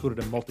and included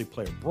a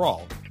multiplayer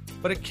brawl,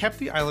 but it kept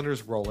the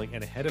Islanders rolling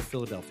and ahead of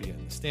Philadelphia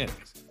in the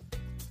standings.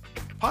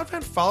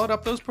 Potvin followed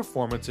up those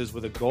performances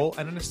with a goal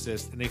and an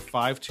assist in a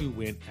 5-2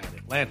 win at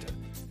Atlanta,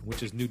 in which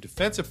his new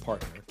defensive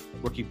partner,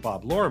 rookie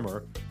Bob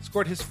Lorimer,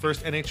 scored his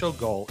first NHL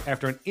goal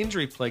after an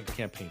injury-plagued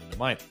campaign in the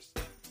minors.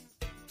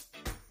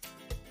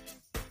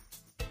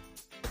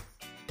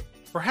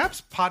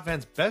 Perhaps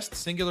Potvin's best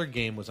singular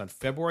game was on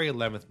February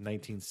 11,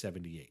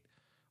 1978,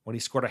 when he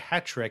scored a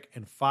hat trick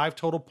and 5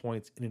 total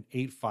points in an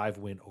 8-5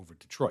 win over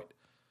Detroit.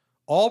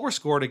 All were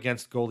scored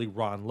against goalie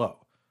Ron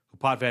Lowe, who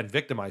Potvin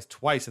victimized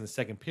twice in the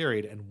second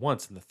period and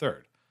once in the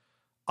third.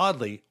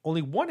 Oddly,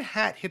 only 1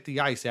 hat hit the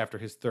ice after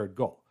his third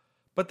goal,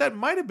 but that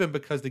might have been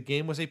because the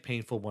game was a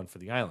painful one for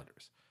the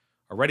Islanders.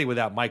 Already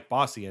without Mike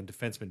Bossy and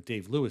defenseman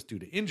Dave Lewis due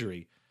to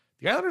injury,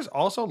 the Islanders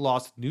also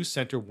lost new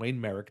center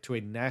Wayne Merrick to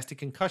a nasty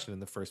concussion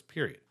in the first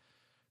period.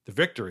 The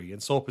victory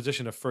and sole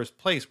position of first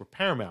place were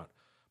paramount,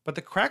 but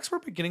the cracks were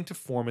beginning to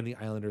form in the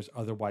Islanders'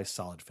 otherwise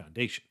solid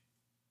foundation.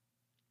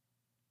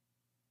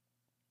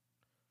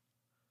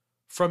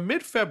 From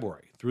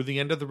mid-February through the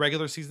end of the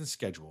regular season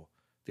schedule,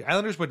 the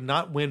Islanders would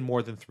not win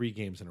more than 3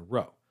 games in a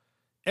row.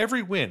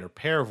 Every win or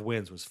pair of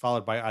wins was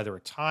followed by either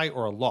a tie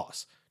or a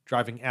loss,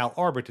 driving Al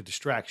Arbour to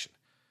distraction.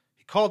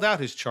 He called out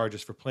his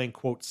charges for playing,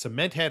 quote,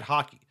 cement-head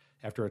hockey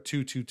after a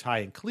 2-2 tie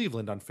in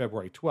Cleveland on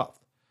February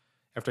 12th.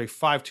 After a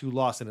 5-2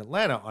 loss in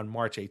Atlanta on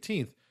March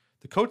 18th,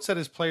 the coach said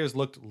his players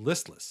looked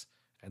listless,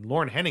 and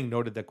Lorne Henning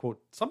noted that,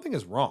 quote, something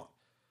is wrong.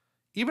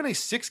 Even a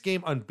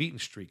 6-game unbeaten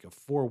streak of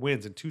 4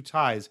 wins and 2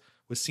 ties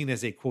was seen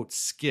as a, quote,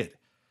 skid.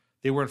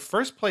 They were in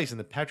first place in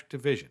the Patrick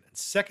Division and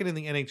second in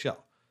the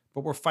NHL,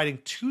 but were fighting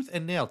tooth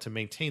and nail to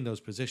maintain those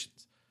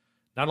positions.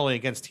 Not only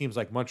against teams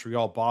like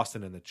Montreal,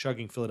 Boston, and the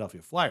chugging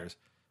Philadelphia Flyers,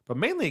 but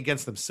mainly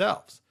against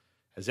themselves.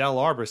 As Al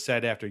Arbour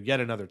said after yet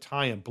another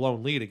tie and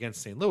blown lead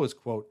against St. Louis,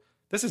 quote,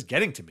 "This is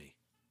getting to me."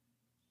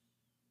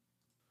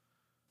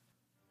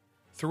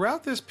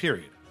 Throughout this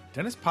period,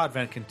 Denis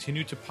Potvin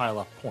continued to pile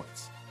up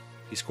points.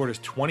 He scored his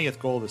 20th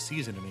goal of the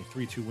season in a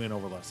 3-2 win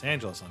over Los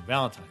Angeles on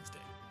Valentine's Day.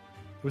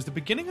 It was the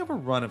beginning of a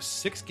run of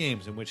 6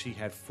 games in which he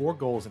had 4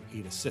 goals and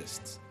 8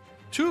 assists.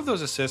 2 of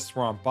those assists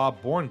were on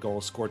Bob Bourne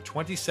goals scored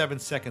 27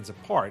 seconds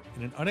apart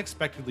in an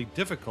unexpectedly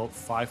difficult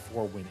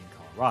 5-4 win in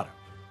Colorado.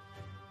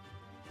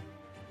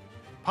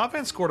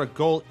 Potvin scored a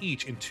goal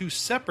each in 2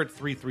 separate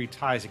 3-3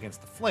 ties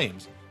against the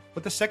Flames,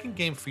 with the second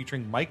game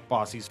featuring Mike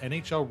Bossy's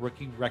NHL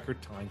rookie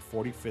record-tying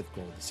 45th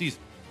goal of the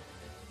season.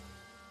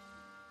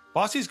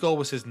 Bossy's goal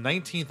was his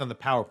 19th on the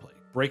power play,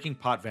 breaking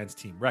Potvin's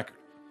team record.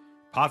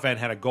 Potvin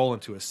had a goal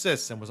and 2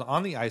 assists and was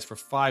on the ice for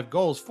 5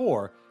 goals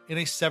for in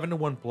a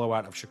 7-1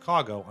 blowout of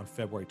Chicago on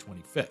February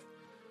 25th.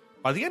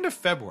 By the end of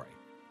February,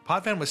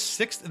 Potvin was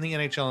 6th in the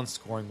NHL in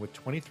scoring with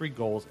 23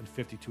 goals and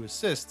 52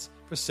 assists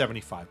for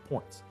 75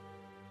 points.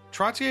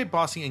 Trottier,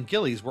 Bossy, and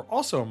Gillies were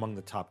also among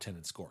the top 10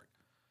 in scoring.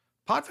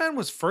 Potvin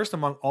was first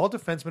among all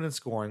defensemen in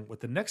scoring, with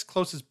the next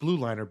closest blue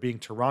liner being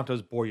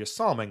Toronto's Borje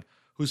Salming,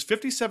 whose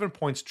 57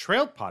 points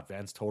trailed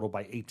Potvin's total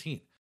by 18.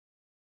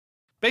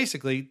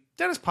 Basically,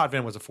 Denis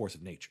Potvin was a force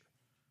of nature.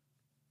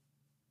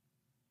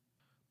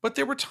 But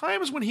there were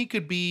times when he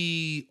could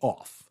be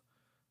off.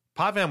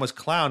 Potvin was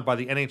clowned by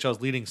the NHL's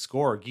leading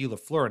scorer Guy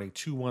Lafleur in a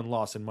 2-1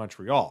 loss in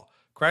Montreal,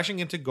 crashing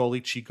into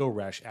goalie Chico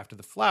Resch after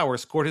the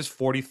Flyers scored his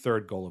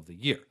 43rd goal of the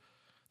year.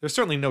 There's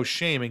certainly no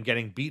shame in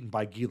getting beaten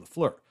by Guy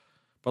Lafleur,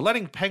 but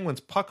letting Penguins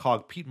puck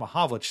hog Pete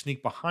Mahovlich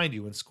sneak behind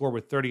you and score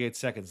with 38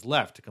 seconds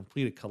left to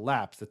complete a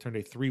collapse that turned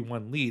a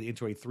 3-1 lead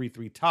into a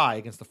 3-3 tie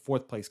against the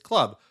 4th-place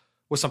club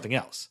was something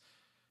else.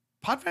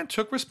 Potvin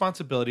took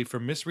responsibility for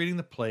misreading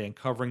the play and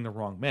covering the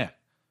wrong man,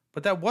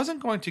 but that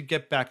wasn't going to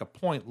get back a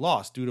point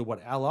lost due to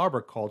what Al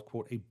Arbour called,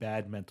 quote, a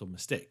bad mental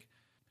mistake.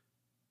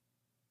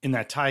 In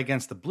that tie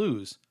against the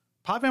Blues,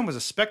 Potvin was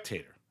a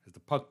spectator as the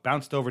puck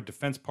bounced over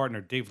defense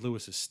partner Dave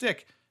Lewis's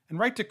stick and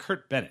right to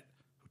Kurt Bennett,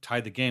 who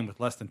tied the game with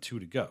less than 2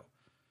 to go.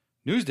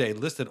 Newsday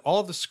listed all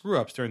of the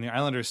screw-ups during the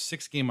Islanders'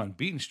 6-game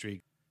unbeaten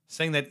streak,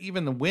 saying that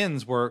even the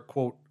wins were,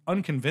 quote,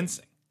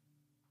 unconvincing.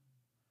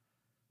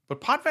 But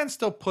Potvin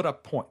still put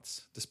up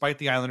points, despite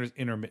the Islanders'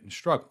 intermittent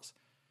struggles.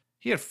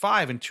 He had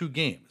 5 in 2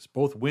 games,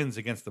 both wins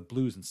against the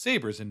Blues and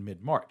Sabres in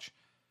mid-March.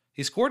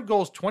 He scored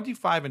goals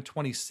 25 and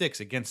 26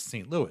 against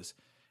St. Louis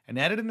and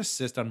added an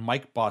assist on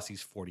Mike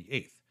Bossy's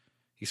 48th.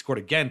 He scored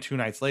again 2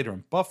 nights later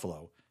in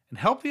Buffalo and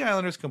helped the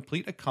Islanders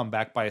complete a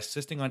comeback by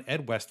assisting on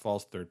Ed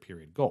Westfall's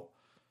third-period goal.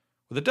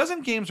 With a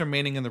dozen games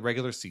remaining in the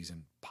regular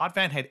season,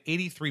 Potvin had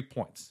 83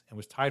 points and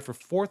was tied for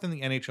 4th in the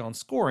NHL in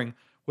scoring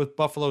with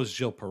Buffalo's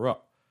Gilles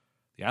Perreault.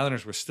 The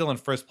Islanders were still in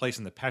first place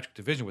in the Patrick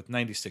division with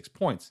 96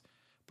 points,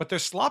 but their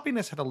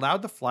sloppiness had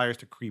allowed the Flyers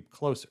to creep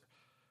closer.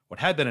 What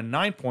had been a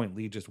 9-point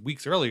lead just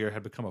weeks earlier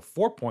had become a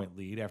 4-point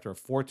lead after a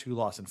 4-2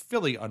 loss in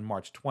Philly on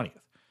March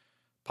 20th.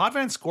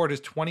 Potvin scored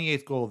his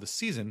 28th goal of the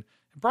season,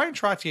 and Bryan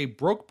Trottier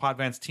broke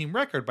Potvin's team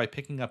record by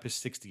picking up his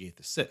 68th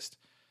assist.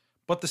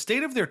 But the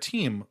state of their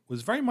team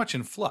was very much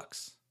in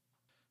flux.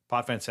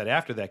 Potvin said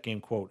after that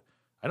game, quote,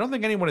 "I don't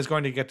think anyone is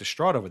going to get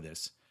distraught over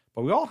this,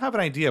 but we all have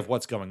an idea of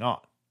what's going on."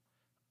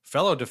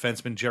 Fellow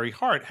defenseman Jerry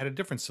Hart had a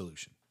different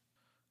solution.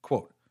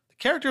 Quote, "The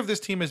character of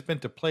this team has been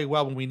to play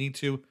well when we need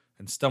to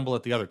and stumble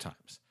at the other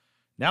times.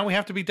 Now we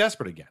have to be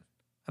desperate again,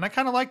 and I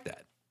kind of like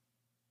that."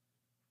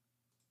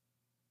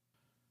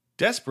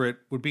 Desperate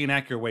would be an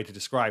accurate way to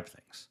describe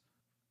things.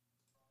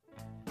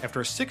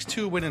 After a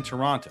 6-2 win in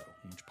Toronto,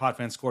 in which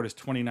Potvin scored his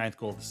 29th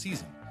goal of the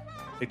season,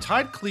 they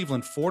tied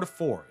Cleveland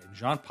 4-4 in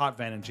Jean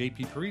Potvin and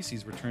J.P.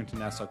 Parise's return to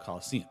Nassau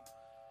Coliseum.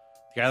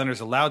 The Islanders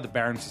allowed the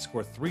Barons to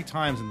score 3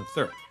 times in the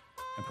third,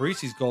 and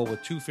Parise's goal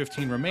with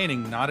 2:15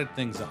 remaining knotted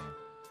things up.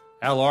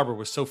 Al Arbour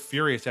was so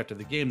furious after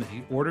the game that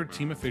he ordered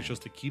team officials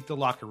to keep the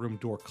locker room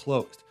door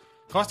closed,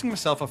 costing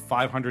himself a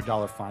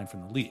 $500 fine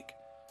from the league.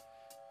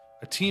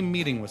 A team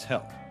meeting was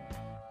held.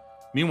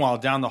 Meanwhile,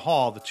 down the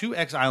hall, the 2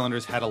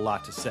 ex-Islanders had a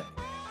lot to say.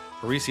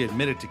 Parise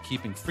admitted to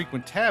keeping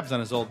frequent tabs on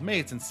his old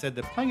mates and said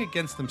that playing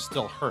against them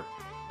still hurt.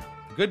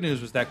 The good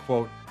news was that,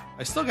 quote,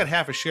 "I still get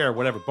half a share of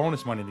whatever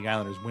bonus money the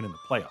Islanders win in the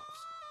playoffs."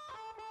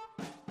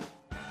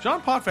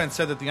 Jean Potvin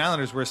said that the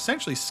Islanders were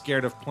essentially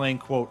scared of playing,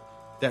 quote,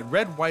 "that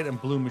red, white,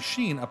 and blue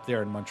machine up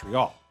there in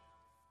Montreal."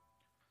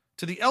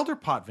 To the elder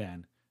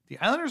Potvin, the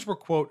Islanders were,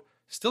 quote,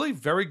 "still a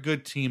very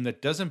good team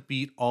that doesn't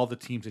beat all the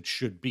teams it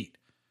should beat,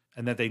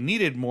 and that they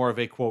needed more of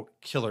a, quote,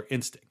 killer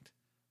instinct."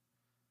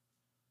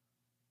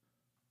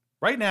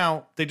 Right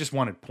now, they just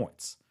wanted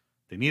points.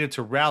 They needed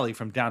to rally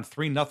from down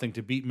 3-0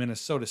 to beat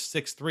Minnesota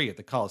 6-3 at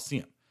the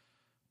Coliseum.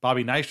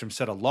 Bobby Nystrom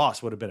said a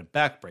loss would have been a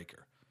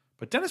backbreaker,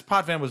 but Denis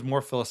Potvin was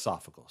more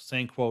philosophical,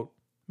 saying, quote,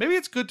 "Maybe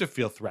it's good to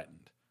feel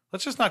threatened.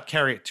 Let's just not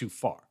carry it too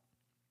far."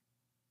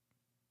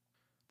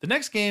 The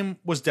next game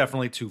was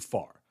definitely too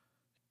far.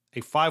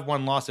 A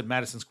 5-1 loss at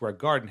Madison Square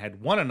Garden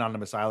had one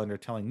anonymous Islander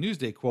telling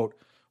Newsday, quote,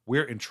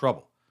 "We're in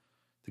trouble."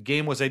 The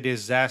game was a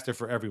disaster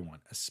for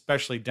everyone,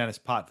 especially Denis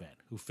Potvin,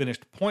 who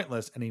finished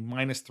pointless and a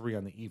 -3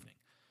 on the evening.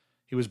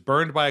 He was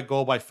burned by a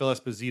goal by Phil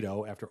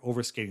Esposito after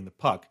overskating the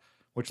puck,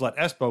 which let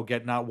Espo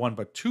get not 1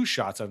 but 2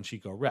 shots on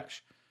Chico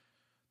Resch.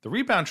 The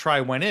rebound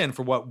try went in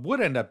for what would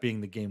end up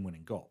being the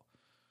game-winning goal.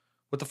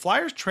 With the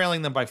Flyers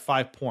trailing them by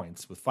 5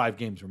 points with 5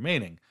 games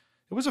remaining,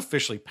 it was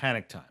officially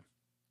panic time.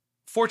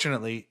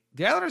 Fortunately,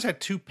 the Islanders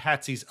had 2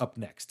 patsies up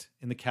next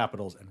in the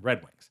Capitals and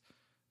Red Wings.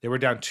 They were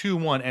down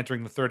 2-1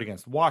 entering the third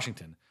against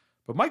Washington,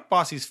 but Mike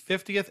Bossy's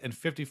 50th and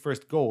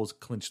 51st goals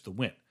clinched the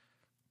win.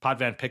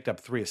 Potvin picked up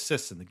 3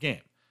 assists in the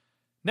game.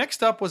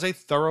 Next up was a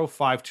thorough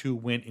 5-2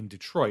 win in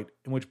Detroit,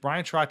 in which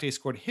Bryan Trottier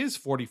scored his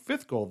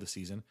 45th goal of the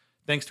season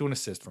thanks to an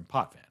assist from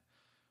Potvin.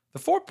 The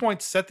 4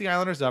 points set the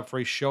Islanders up for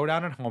a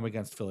showdown at home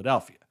against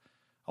Philadelphia.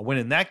 A win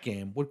in that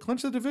game would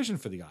clinch the division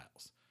for the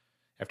Isles.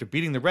 After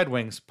beating the Red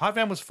Wings,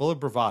 Potvin was full of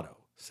bravado,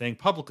 saying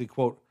publicly,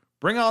 quote,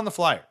 "Bring on the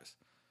Flyers."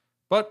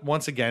 But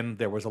once again,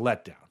 there was a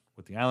letdown,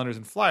 with the Islanders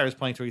and Flyers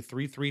playing to a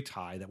 3-3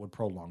 tie that would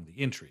prolong the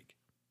intrigue.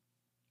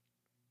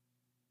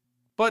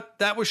 But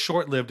that was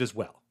short-lived as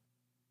well.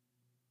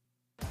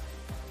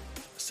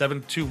 A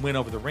 7-2 win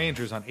over the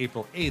Rangers on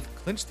April 8th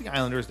clinched the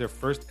Islanders their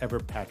first ever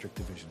Patrick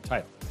Division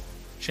title.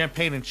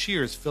 Champagne and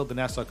cheers filled the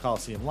Nassau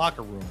Coliseum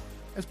locker room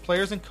as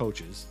players and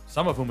coaches,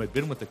 some of whom had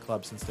been with the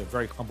club since their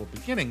very humble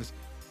beginnings,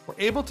 were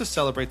able to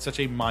celebrate such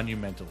a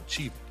monumental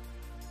achievement.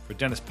 For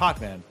Denis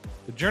Potvin,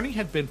 the journey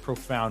had been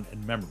profound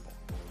and memorable.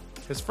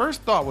 His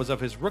first thought was of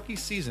his rookie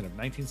season of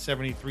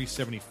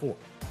 1973-74,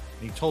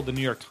 and he told the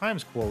New York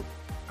Times, quote,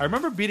 "I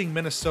remember beating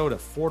Minnesota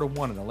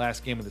 4-1 in the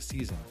last game of the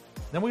season.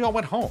 Then we all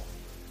went home.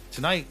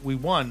 Tonight, we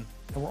won,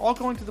 and we're all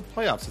going to the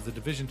playoffs as the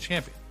division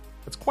champion.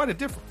 That's quite a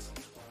difference."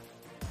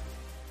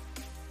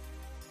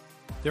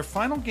 Their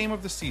final game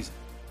of the season,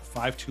 a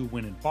 5-2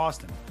 win in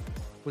Boston,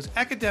 was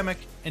academic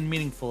and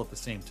meaningful at the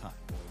same time.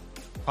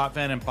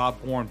 Potvin and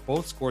Bob Bourne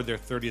both scored their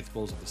 30th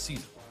goals of the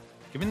season,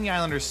 giving the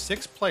Islanders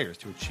 6 players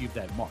to achieve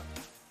that mark.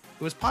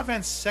 It was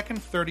Potvin's second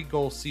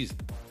 30-goal season,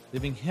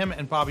 leaving him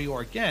and Bobby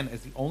Orr again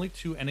as the only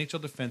 2 NHL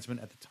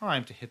defensemen at the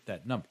time to hit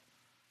that number.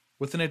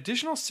 With an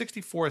additional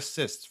 64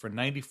 assists for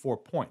 94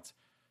 points,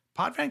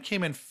 Potvin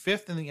came in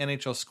 5th in the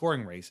NHL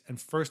scoring race and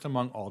first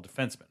among all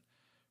defensemen.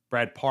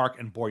 Brad Park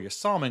and Borja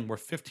Salming were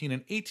 15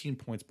 and 18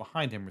 points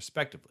behind him,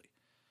 respectively.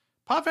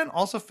 Potvin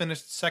also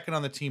finished second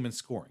on the team in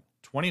scoring,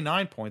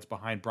 29 points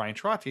behind Brian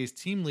Trottier's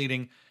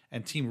team-leading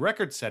and team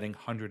record-setting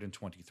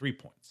 123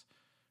 points.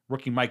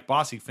 Rookie Mike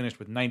Bossy finished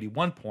with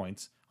 91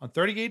 points on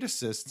 38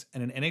 assists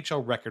and an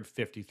NHL record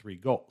 53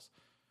 goals.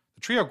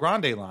 The Trio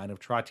Grande line of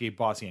Trottier,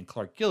 Bossy, and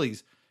Clark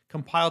Gillies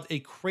compiled a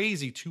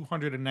crazy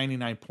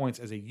 299 points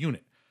as a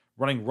unit,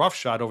 running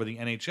roughshod over the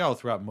NHL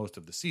throughout most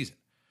of the season.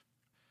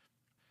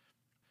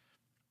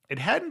 It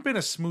hadn't been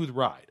a smooth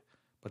ride,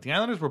 but the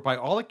Islanders were by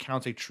all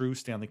accounts a true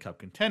Stanley Cup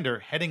contender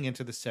heading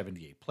into the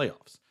 78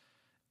 playoffs.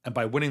 And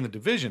by winning the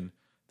division,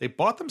 they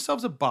bought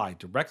themselves a bye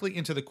directly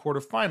into the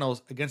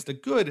quarterfinals against a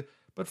good,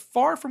 but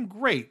far from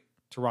great,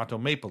 Toronto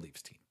Maple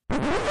Leafs team.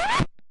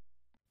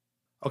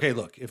 Okay,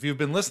 look, if you've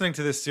been listening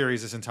to this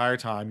series this entire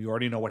time, you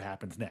already know what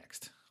happens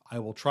next. I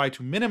will try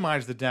to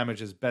minimize the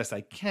damage as best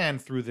I can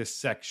through this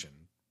section,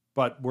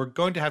 but we're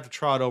going to have to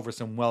trot over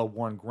some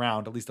well-worn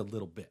ground at least a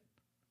little bit.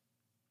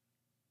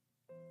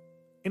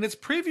 In its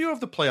preview of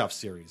the playoff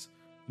series,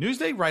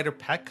 Newsday writer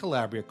Pat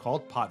Calabria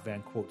called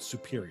Potvin, quote,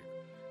 superior,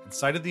 and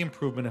cited the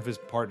improvement of his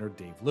partner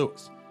Dave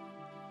Lewis.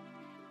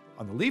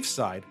 On the Leafs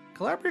side,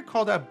 Calabria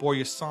called out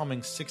Borje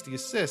Salming's 60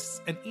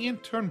 assists and Ian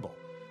Turnbull,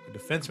 a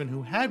defenseman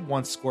who had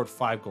once scored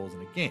 5 goals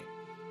in a game.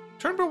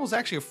 Turnbull was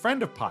actually a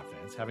friend of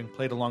Potvin's, having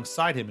played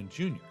alongside him in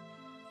junior.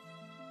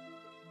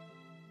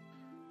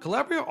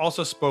 Calabria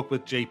also spoke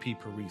with J.P.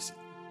 Parisi,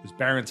 whose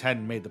Barons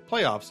hadn't made the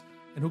playoffs,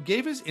 and who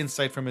gave his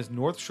insight from his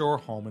North Shore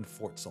home in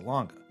Fort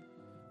Salonga.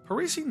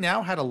 Parisi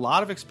now had a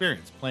lot of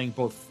experience playing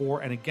both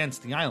for and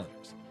against the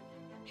Islanders.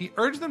 He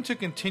urged them to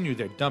continue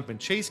their dump and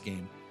chase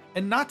game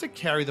and not to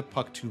carry the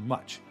puck too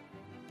much.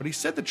 But he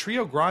said the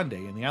Trio Grande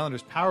and the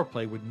Islanders' power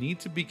play would need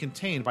to be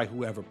contained by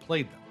whoever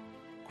played them.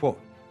 Quote,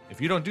 if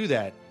you don't do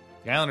that,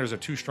 the Islanders are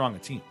too strong a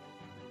team.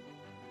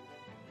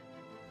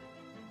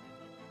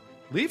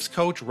 Leafs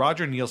coach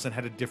Roger Nielsen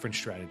had a different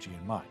strategy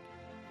in mind.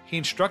 He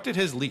instructed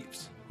his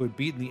Leafs, who had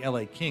beaten the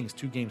LA Kings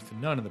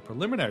 2-0 in the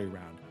preliminary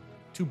round,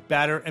 to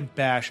batter and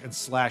bash and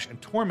slash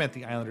and torment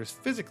the Islanders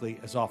physically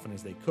as often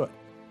as they could.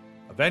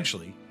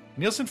 Eventually,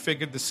 Nielsen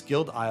figured the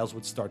skilled Isles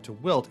would start to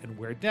wilt and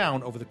wear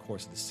down over the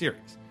course of the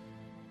series.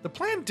 The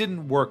plan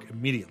didn't work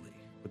immediately,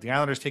 with the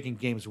Islanders taking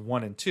games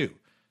 1 and 2,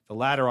 the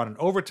latter on an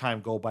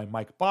overtime goal by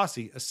Mike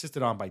Bossy,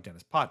 assisted on by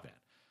Denis Potvin.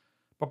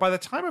 But by the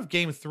time of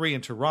Game 3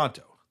 in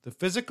Toronto, the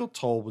physical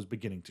toll was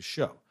beginning to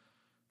show.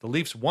 The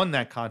Leafs won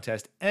that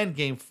contest and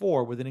Game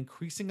 4 with an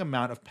increasing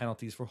amount of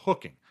penalties for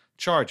hooking,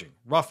 charging,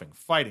 roughing,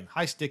 fighting,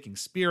 high-sticking,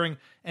 spearing,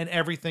 and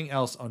everything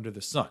else under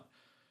the sun.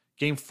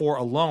 Game 4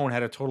 alone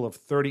had a total of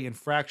 30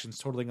 infractions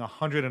totaling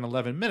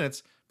 111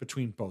 minutes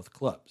between both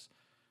clubs.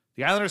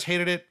 The Islanders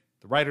hated it,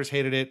 the writers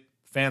hated it,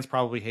 fans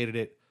probably hated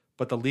it,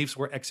 but the Leafs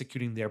were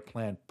executing their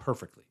plan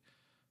perfectly.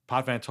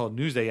 Potvin told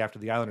Newsday after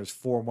the Islanders'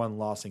 4-1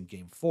 loss in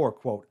Game 4,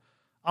 quote,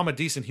 I'm a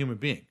decent human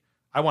being.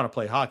 I want to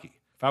play hockey.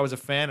 If I was a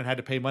fan and had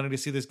to pay money to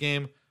see this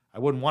game, I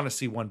wouldn't want to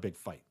see one big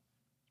fight.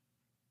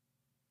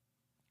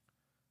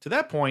 To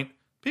that point,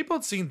 people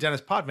had seen Denis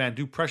Potvin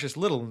do precious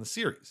little in the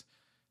series.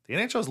 The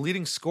NHL's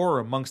leading scorer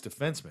amongst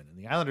defensemen and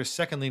the Islanders'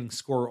 second leading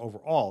scorer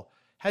overall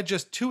had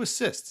just 2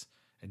 assists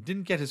and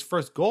didn't get his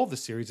first goal of the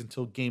series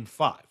until Game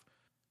 5,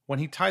 when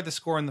he tied the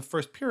score in the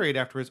first period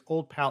after his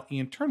old pal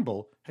Ian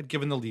Turnbull had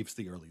given the Leafs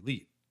the early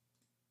lead.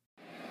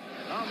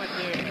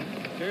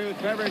 To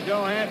Trevor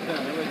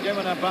Johansson, who was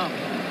given a bump.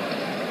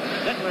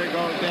 Sittler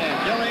goes in.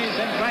 Gillies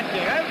in front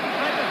here. Out in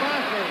front of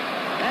Bossy.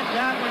 That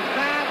shot was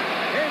stopped.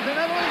 Here's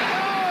another one.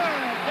 Score!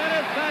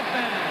 Denis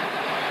Potvin.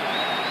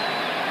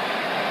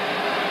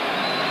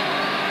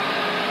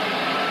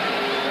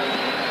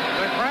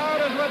 The crowd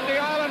is with the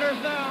Islanders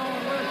now.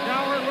 We're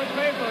showered with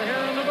paper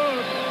here in the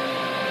booth.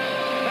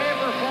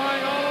 Paper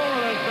flying all over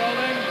this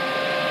building.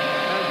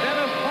 As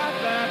Denis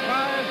Potvin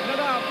ties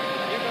it up,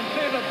 you can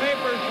see the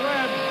paper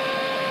shreds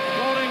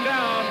floating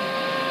down.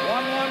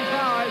 1-1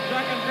 tie,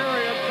 second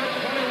period,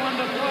 6:21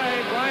 to play.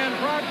 Brian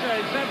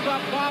Troche sets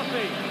up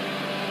Bossy.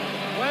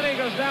 Lenny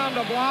goes down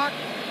to block,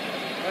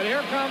 but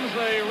here comes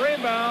the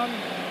rebound.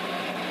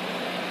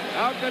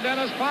 Out to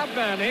Denis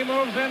Potvin. He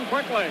moves in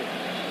quickly.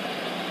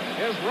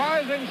 His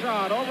rising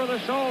shot over the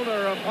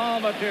shoulder of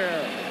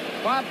Palmatier.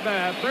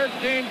 Potvin,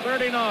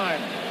 13:39.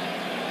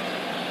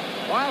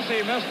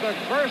 Bossy missed the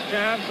first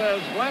chance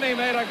as Lenny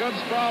made a good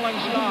sprawling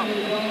stop.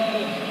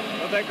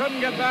 But they couldn't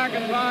get back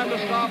in time to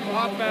stop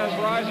Potvin's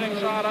rising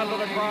shot under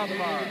the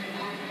crossbar.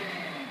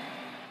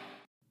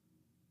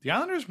 The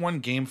Islanders won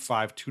Game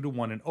 5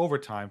 2-1 in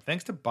overtime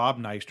thanks to Bob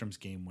Nystrom's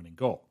game-winning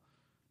goal.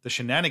 The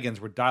shenanigans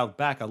were dialed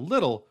back a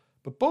little,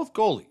 but both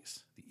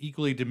goalies, the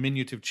equally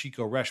diminutive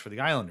Chico Resch for the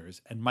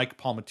Islanders and Mike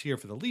Palmatier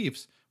for the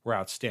Leafs, were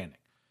outstanding.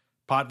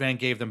 Potvin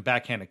gave them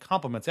backhanded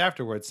compliments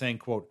afterwards, saying,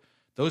 quote,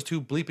 those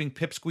two bleeping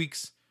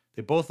pipsqueaks,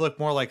 they both look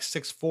more like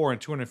 6'4" and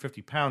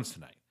 250 pounds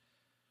tonight.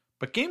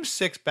 But Game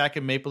 6 back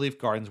at Maple Leaf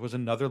Gardens was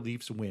another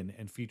Leafs win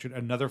and featured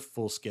another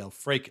full-scale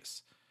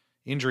fracas.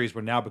 Injuries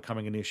were now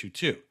becoming an issue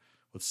too,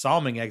 with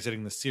Salming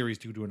exiting the series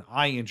due to an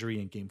eye injury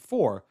in Game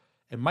 4,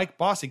 and Mike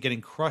Bossy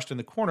getting crushed in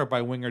the corner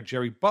by winger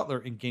Jerry Butler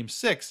in Game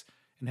 6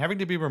 and having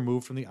to be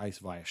removed from the ice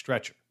via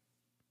stretcher.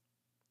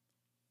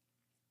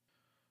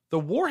 The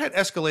war had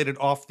escalated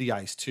off the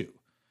ice too.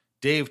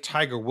 Dave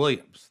Tiger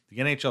Williams, the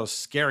NHL's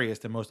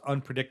scariest and most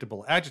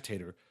unpredictable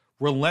agitator,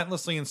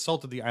 relentlessly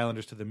insulted the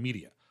Islanders to the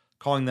media,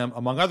 calling them,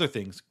 among other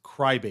things,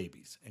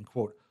 crybabies and,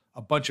 quote,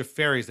 a bunch of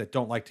fairies that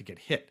don't like to get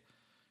hit.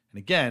 And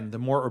again, the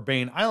more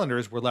urbane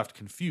Islanders were left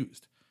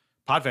confused.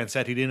 Potvin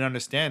said he didn't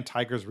understand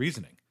Tiger's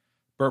reasoning.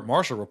 Burt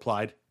Marshall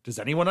replied, "Does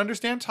anyone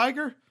understand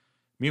Tiger?"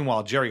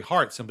 Meanwhile, Jerry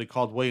Hart simply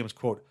called Williams,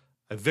 quote,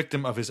 a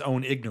victim of his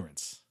own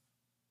ignorance.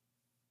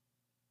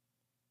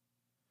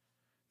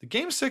 The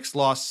Game 6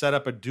 loss set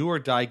up a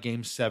do-or-die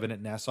Game 7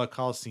 at Nassau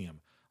Coliseum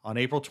on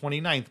April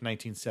 29,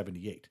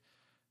 1978.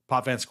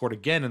 Potvin scored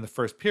again in the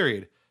first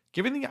period,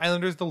 giving the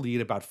Islanders the lead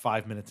about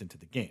 5 minutes into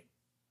the game.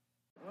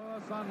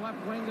 Lewis on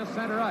left wing to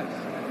center ice.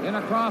 In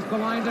across the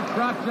line to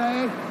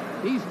Trottier.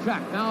 He's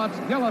checked. Now it's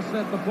Gillis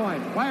at the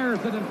point. Fires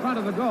it in front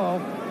of the goal.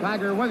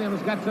 Tiger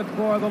Williams gets it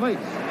for the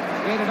Leafs.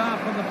 Skated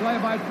off from the play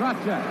by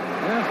Trottier.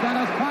 Here's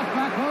Denis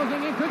Potvin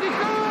closing in. He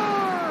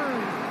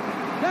scores!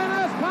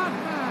 Denis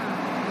Potvin!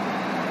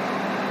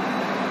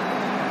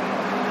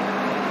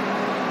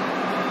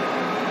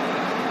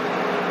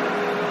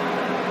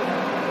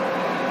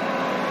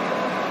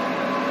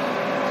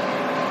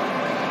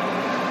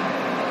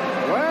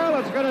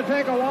 It's going to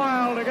take a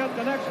while to get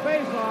the next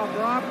face-off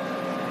drop.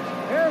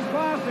 Here's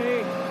Bossy.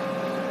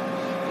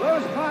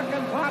 Loose puck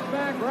and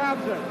Potvin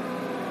grabs it.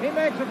 He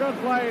makes a good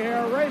play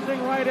here,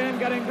 racing right in,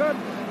 getting good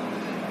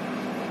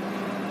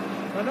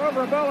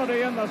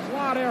maneuverability in the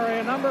slot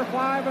area. Number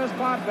 5 is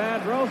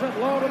Potvin. Drills it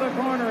low to the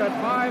corner at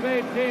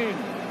 5:18.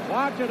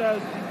 Watch it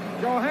as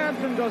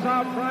Johansson goes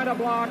out trying to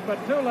block, but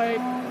too late.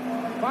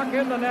 Puck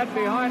in the net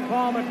behind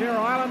Paul Matier.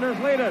 Islanders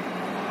lead it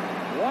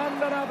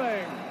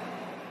 1-0.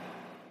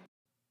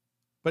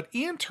 But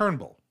Ian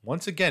Turnbull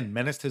once again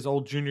menaced his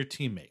old junior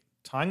teammate,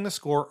 tying the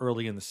score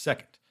early in the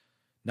second.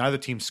 Neither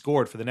team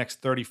scored for the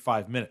next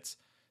 35 minutes,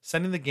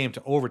 sending the game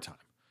to overtime,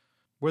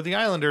 where the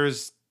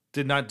Islanders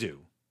did not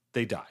do.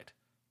 They died,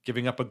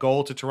 giving up a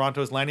goal to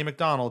Toronto's Lanny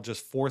McDonald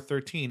just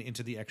 4:13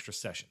 into the extra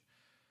session.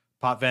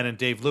 Potvin and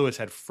Dave Lewis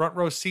had front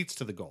row seats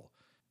to the goal,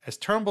 as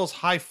Turnbull's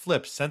high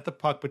flip sent the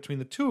puck between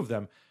the two of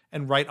them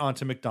and right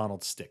onto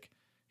McDonald's stick.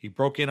 He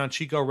broke in on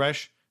Chico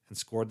Resch and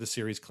scored the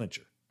series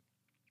clincher.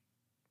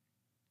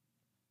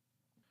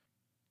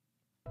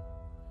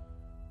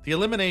 The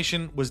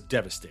elimination was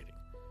devastating.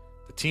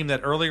 The team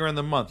that earlier in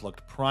the month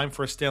looked primed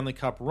for a Stanley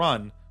Cup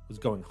run was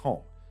going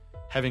home,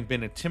 having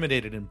been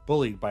intimidated and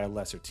bullied by a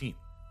lesser team.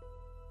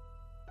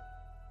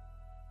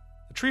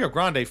 The Trio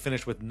Grande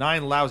finished with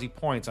 9 lousy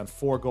points on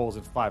 4 goals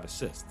and 5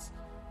 assists.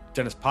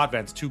 Denis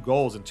Potvin's 2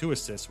 goals and 2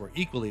 assists were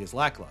equally as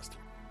lackluster.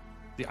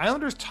 The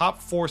Islanders'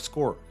 top 4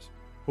 scorers,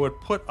 who had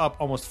put up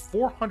almost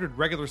 400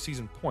 regular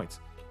season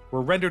points,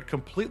 were rendered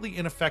completely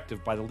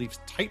ineffective by the Leafs'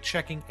 tight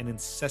checking and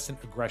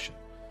incessant aggression.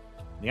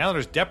 The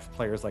Islanders' depth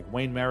players like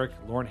Wayne Merrick,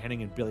 Lauren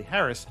Henning, and Billy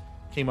Harris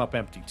came up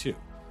empty too.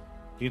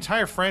 The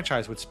entire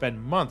franchise would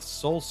spend months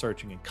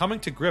soul-searching and coming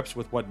to grips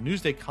with what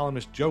Newsday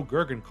columnist Joe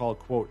Gergen called,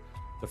 quote,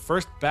 the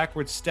first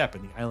backward step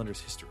in the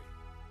Islanders' history.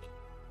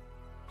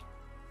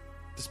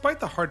 Despite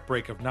the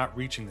heartbreak of not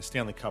reaching the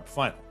Stanley Cup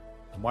final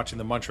and watching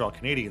the Montreal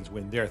Canadiens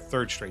win their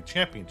 3rd straight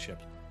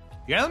championship,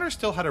 the Islanders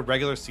still had a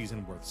regular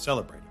season worth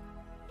celebrating.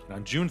 And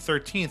on June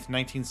 13,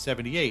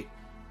 1978,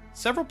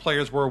 several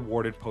players were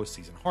awarded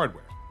postseason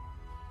hardware.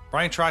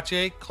 Brian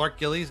Trottier, Clark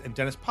Gillies, and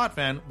Denis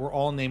Potvin were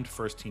all named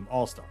first-team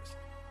All-Stars.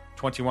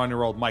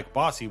 21-year-old Mike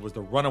Bossy was the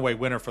runaway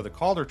winner for the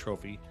Calder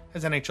Trophy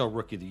as NHL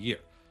Rookie of the Year.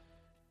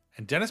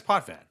 And Denis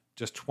Potvin,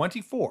 just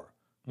 24,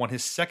 won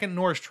his 2nd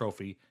Norris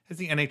Trophy as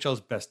the NHL's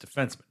best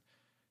defenseman.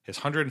 His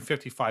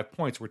 155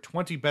 points were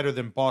 20 better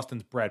than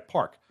Boston's Brad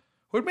Park,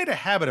 who had made a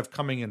habit of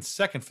coming in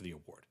second for the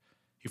award.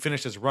 He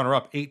finished as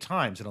runner-up 8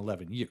 times in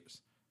 11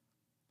 years.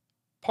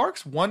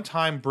 Park's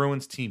one-time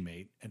Bruins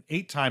teammate and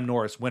 8-time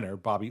Norris winner,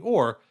 Bobby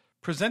Orr,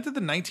 presented the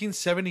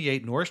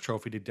 1978 Norris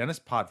Trophy to Denis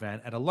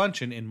Potvin at a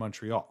luncheon in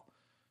Montreal.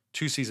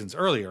 2 seasons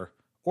earlier,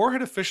 Orr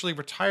had officially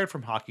retired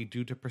from hockey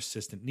due to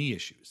persistent knee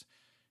issues.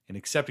 In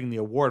accepting the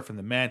award from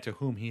the man to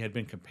whom he had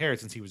been compared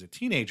since he was a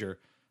teenager,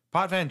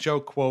 Potvin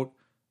joked, quote,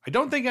 I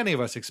don't think any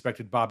of us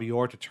expected Bobby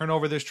Orr to turn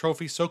over this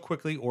trophy so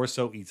quickly or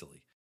so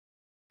easily.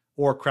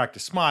 Orr cracked a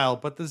smile,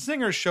 but the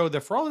zingers showed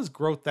that for all his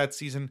growth that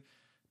season,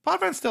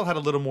 Potvin still had a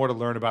little more to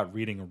learn about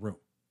reading a room.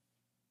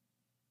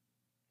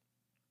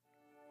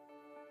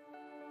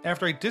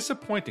 After a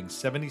disappointing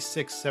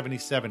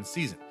 76-77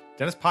 season,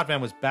 Denis Potvin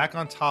was back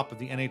on top of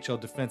the NHL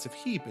defensive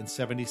heap in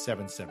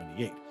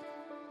 77-78.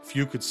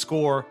 Few could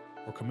score,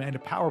 or command a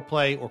power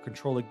play, or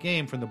control a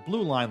game from the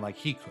blue line like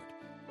he could.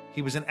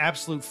 He was an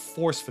absolute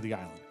force for the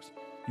Islanders,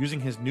 using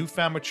his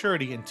newfound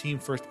maturity and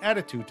team-first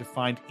attitude to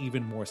find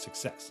even more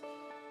success.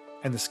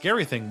 And the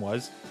scary thing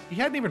was, he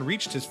hadn't even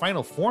reached his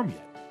final form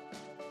yet.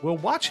 We'll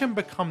watch him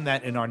become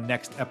that in our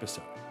next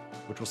episode,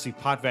 which will see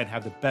Potvin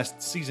have the best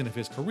season of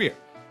his career,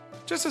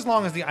 just as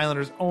long as the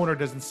Islanders' owner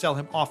doesn't sell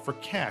him off for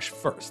cash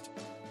first.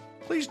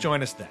 Please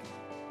join us then.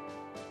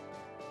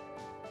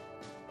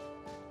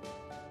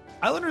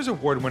 Islanders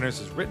Award Winners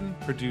is written,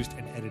 produced,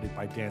 and edited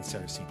by Dan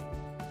Saraceni.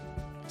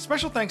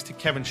 Special thanks to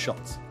Kevin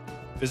Schultz.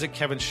 Visit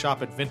Kevin's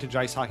shop at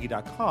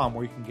vintageicehockey.com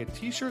where you can get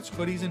t-shirts,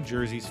 hoodies, and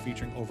jerseys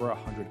featuring over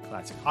 100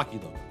 classic hockey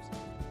logos.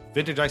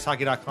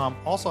 VintageIceHockey.com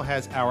also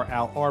has our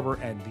Al Arbor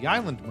and The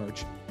Island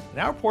merch, and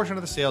our portion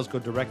of the sales go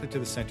directly to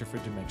the Center for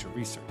Dementia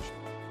Research.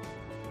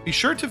 Be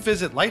sure to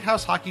visit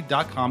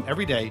lighthousehockey.com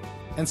every day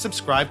and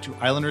subscribe to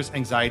Islanders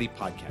Anxiety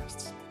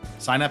podcasts.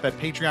 Sign up at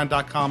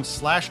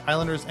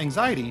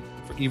patreon.com/IslandersAnxiety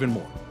for even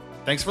more.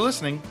 Thanks for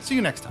listening. See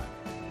you next time.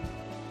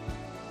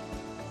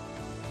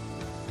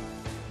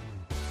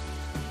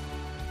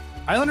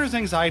 Islanders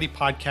Anxiety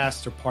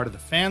podcasts are part of the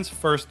Fans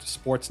First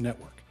Sports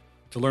Network.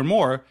 To learn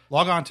more,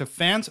 log on to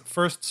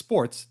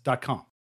fansfirstsports.com.